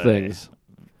are all boy. things.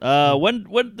 When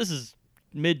this is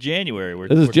mid-January.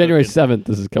 This is we're January cooking. 7th.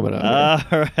 This is coming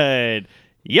out. All right.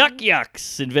 Yuck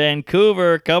Yucks in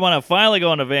Vancouver. Come on, I'm finally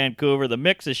going to Vancouver. The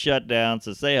mix is shut down,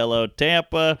 so say hello.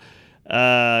 Tampa.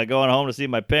 Going home to see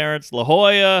my parents. La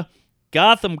Jolla.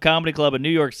 Gotham Comedy Club in New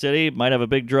York City. Might have a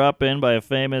big drop-in by a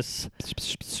famous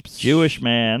Jewish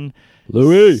man.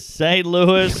 Louis. St.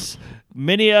 Louis.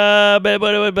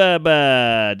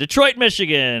 Detroit,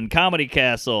 Michigan, Comedy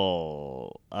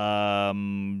Castle,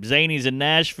 Zanies in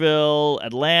Nashville,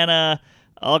 Atlanta,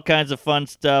 all kinds of fun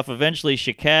stuff. Eventually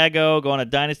Chicago, going to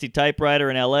Dynasty Typewriter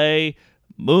in L.A.,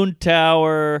 Moon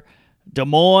Tower, Des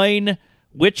Moines,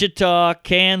 Wichita,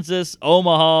 Kansas,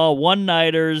 Omaha,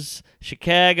 one-nighters,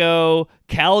 Chicago,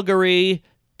 Calgary,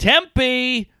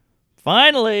 Tempe,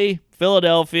 finally,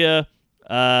 Philadelphia,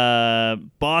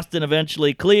 Boston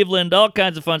eventually, Cleveland, all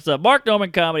kinds of fun stuff.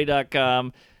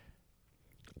 MarkNormanComedy.com.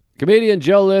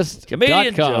 ComedianJoeList.com.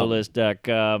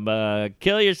 ComedianJoeList.com.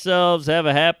 Kill yourselves. Have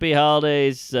a happy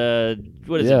holidays.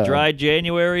 What is Yeah. it? Dry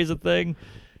January is a thing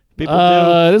people do?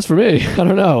 It is for me. I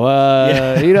don't know.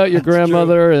 Eat out your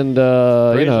grandmother and,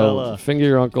 Praise Allah. finger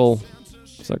your uncle.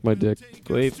 Suck my dick.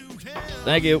 Queef.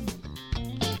 Thank you.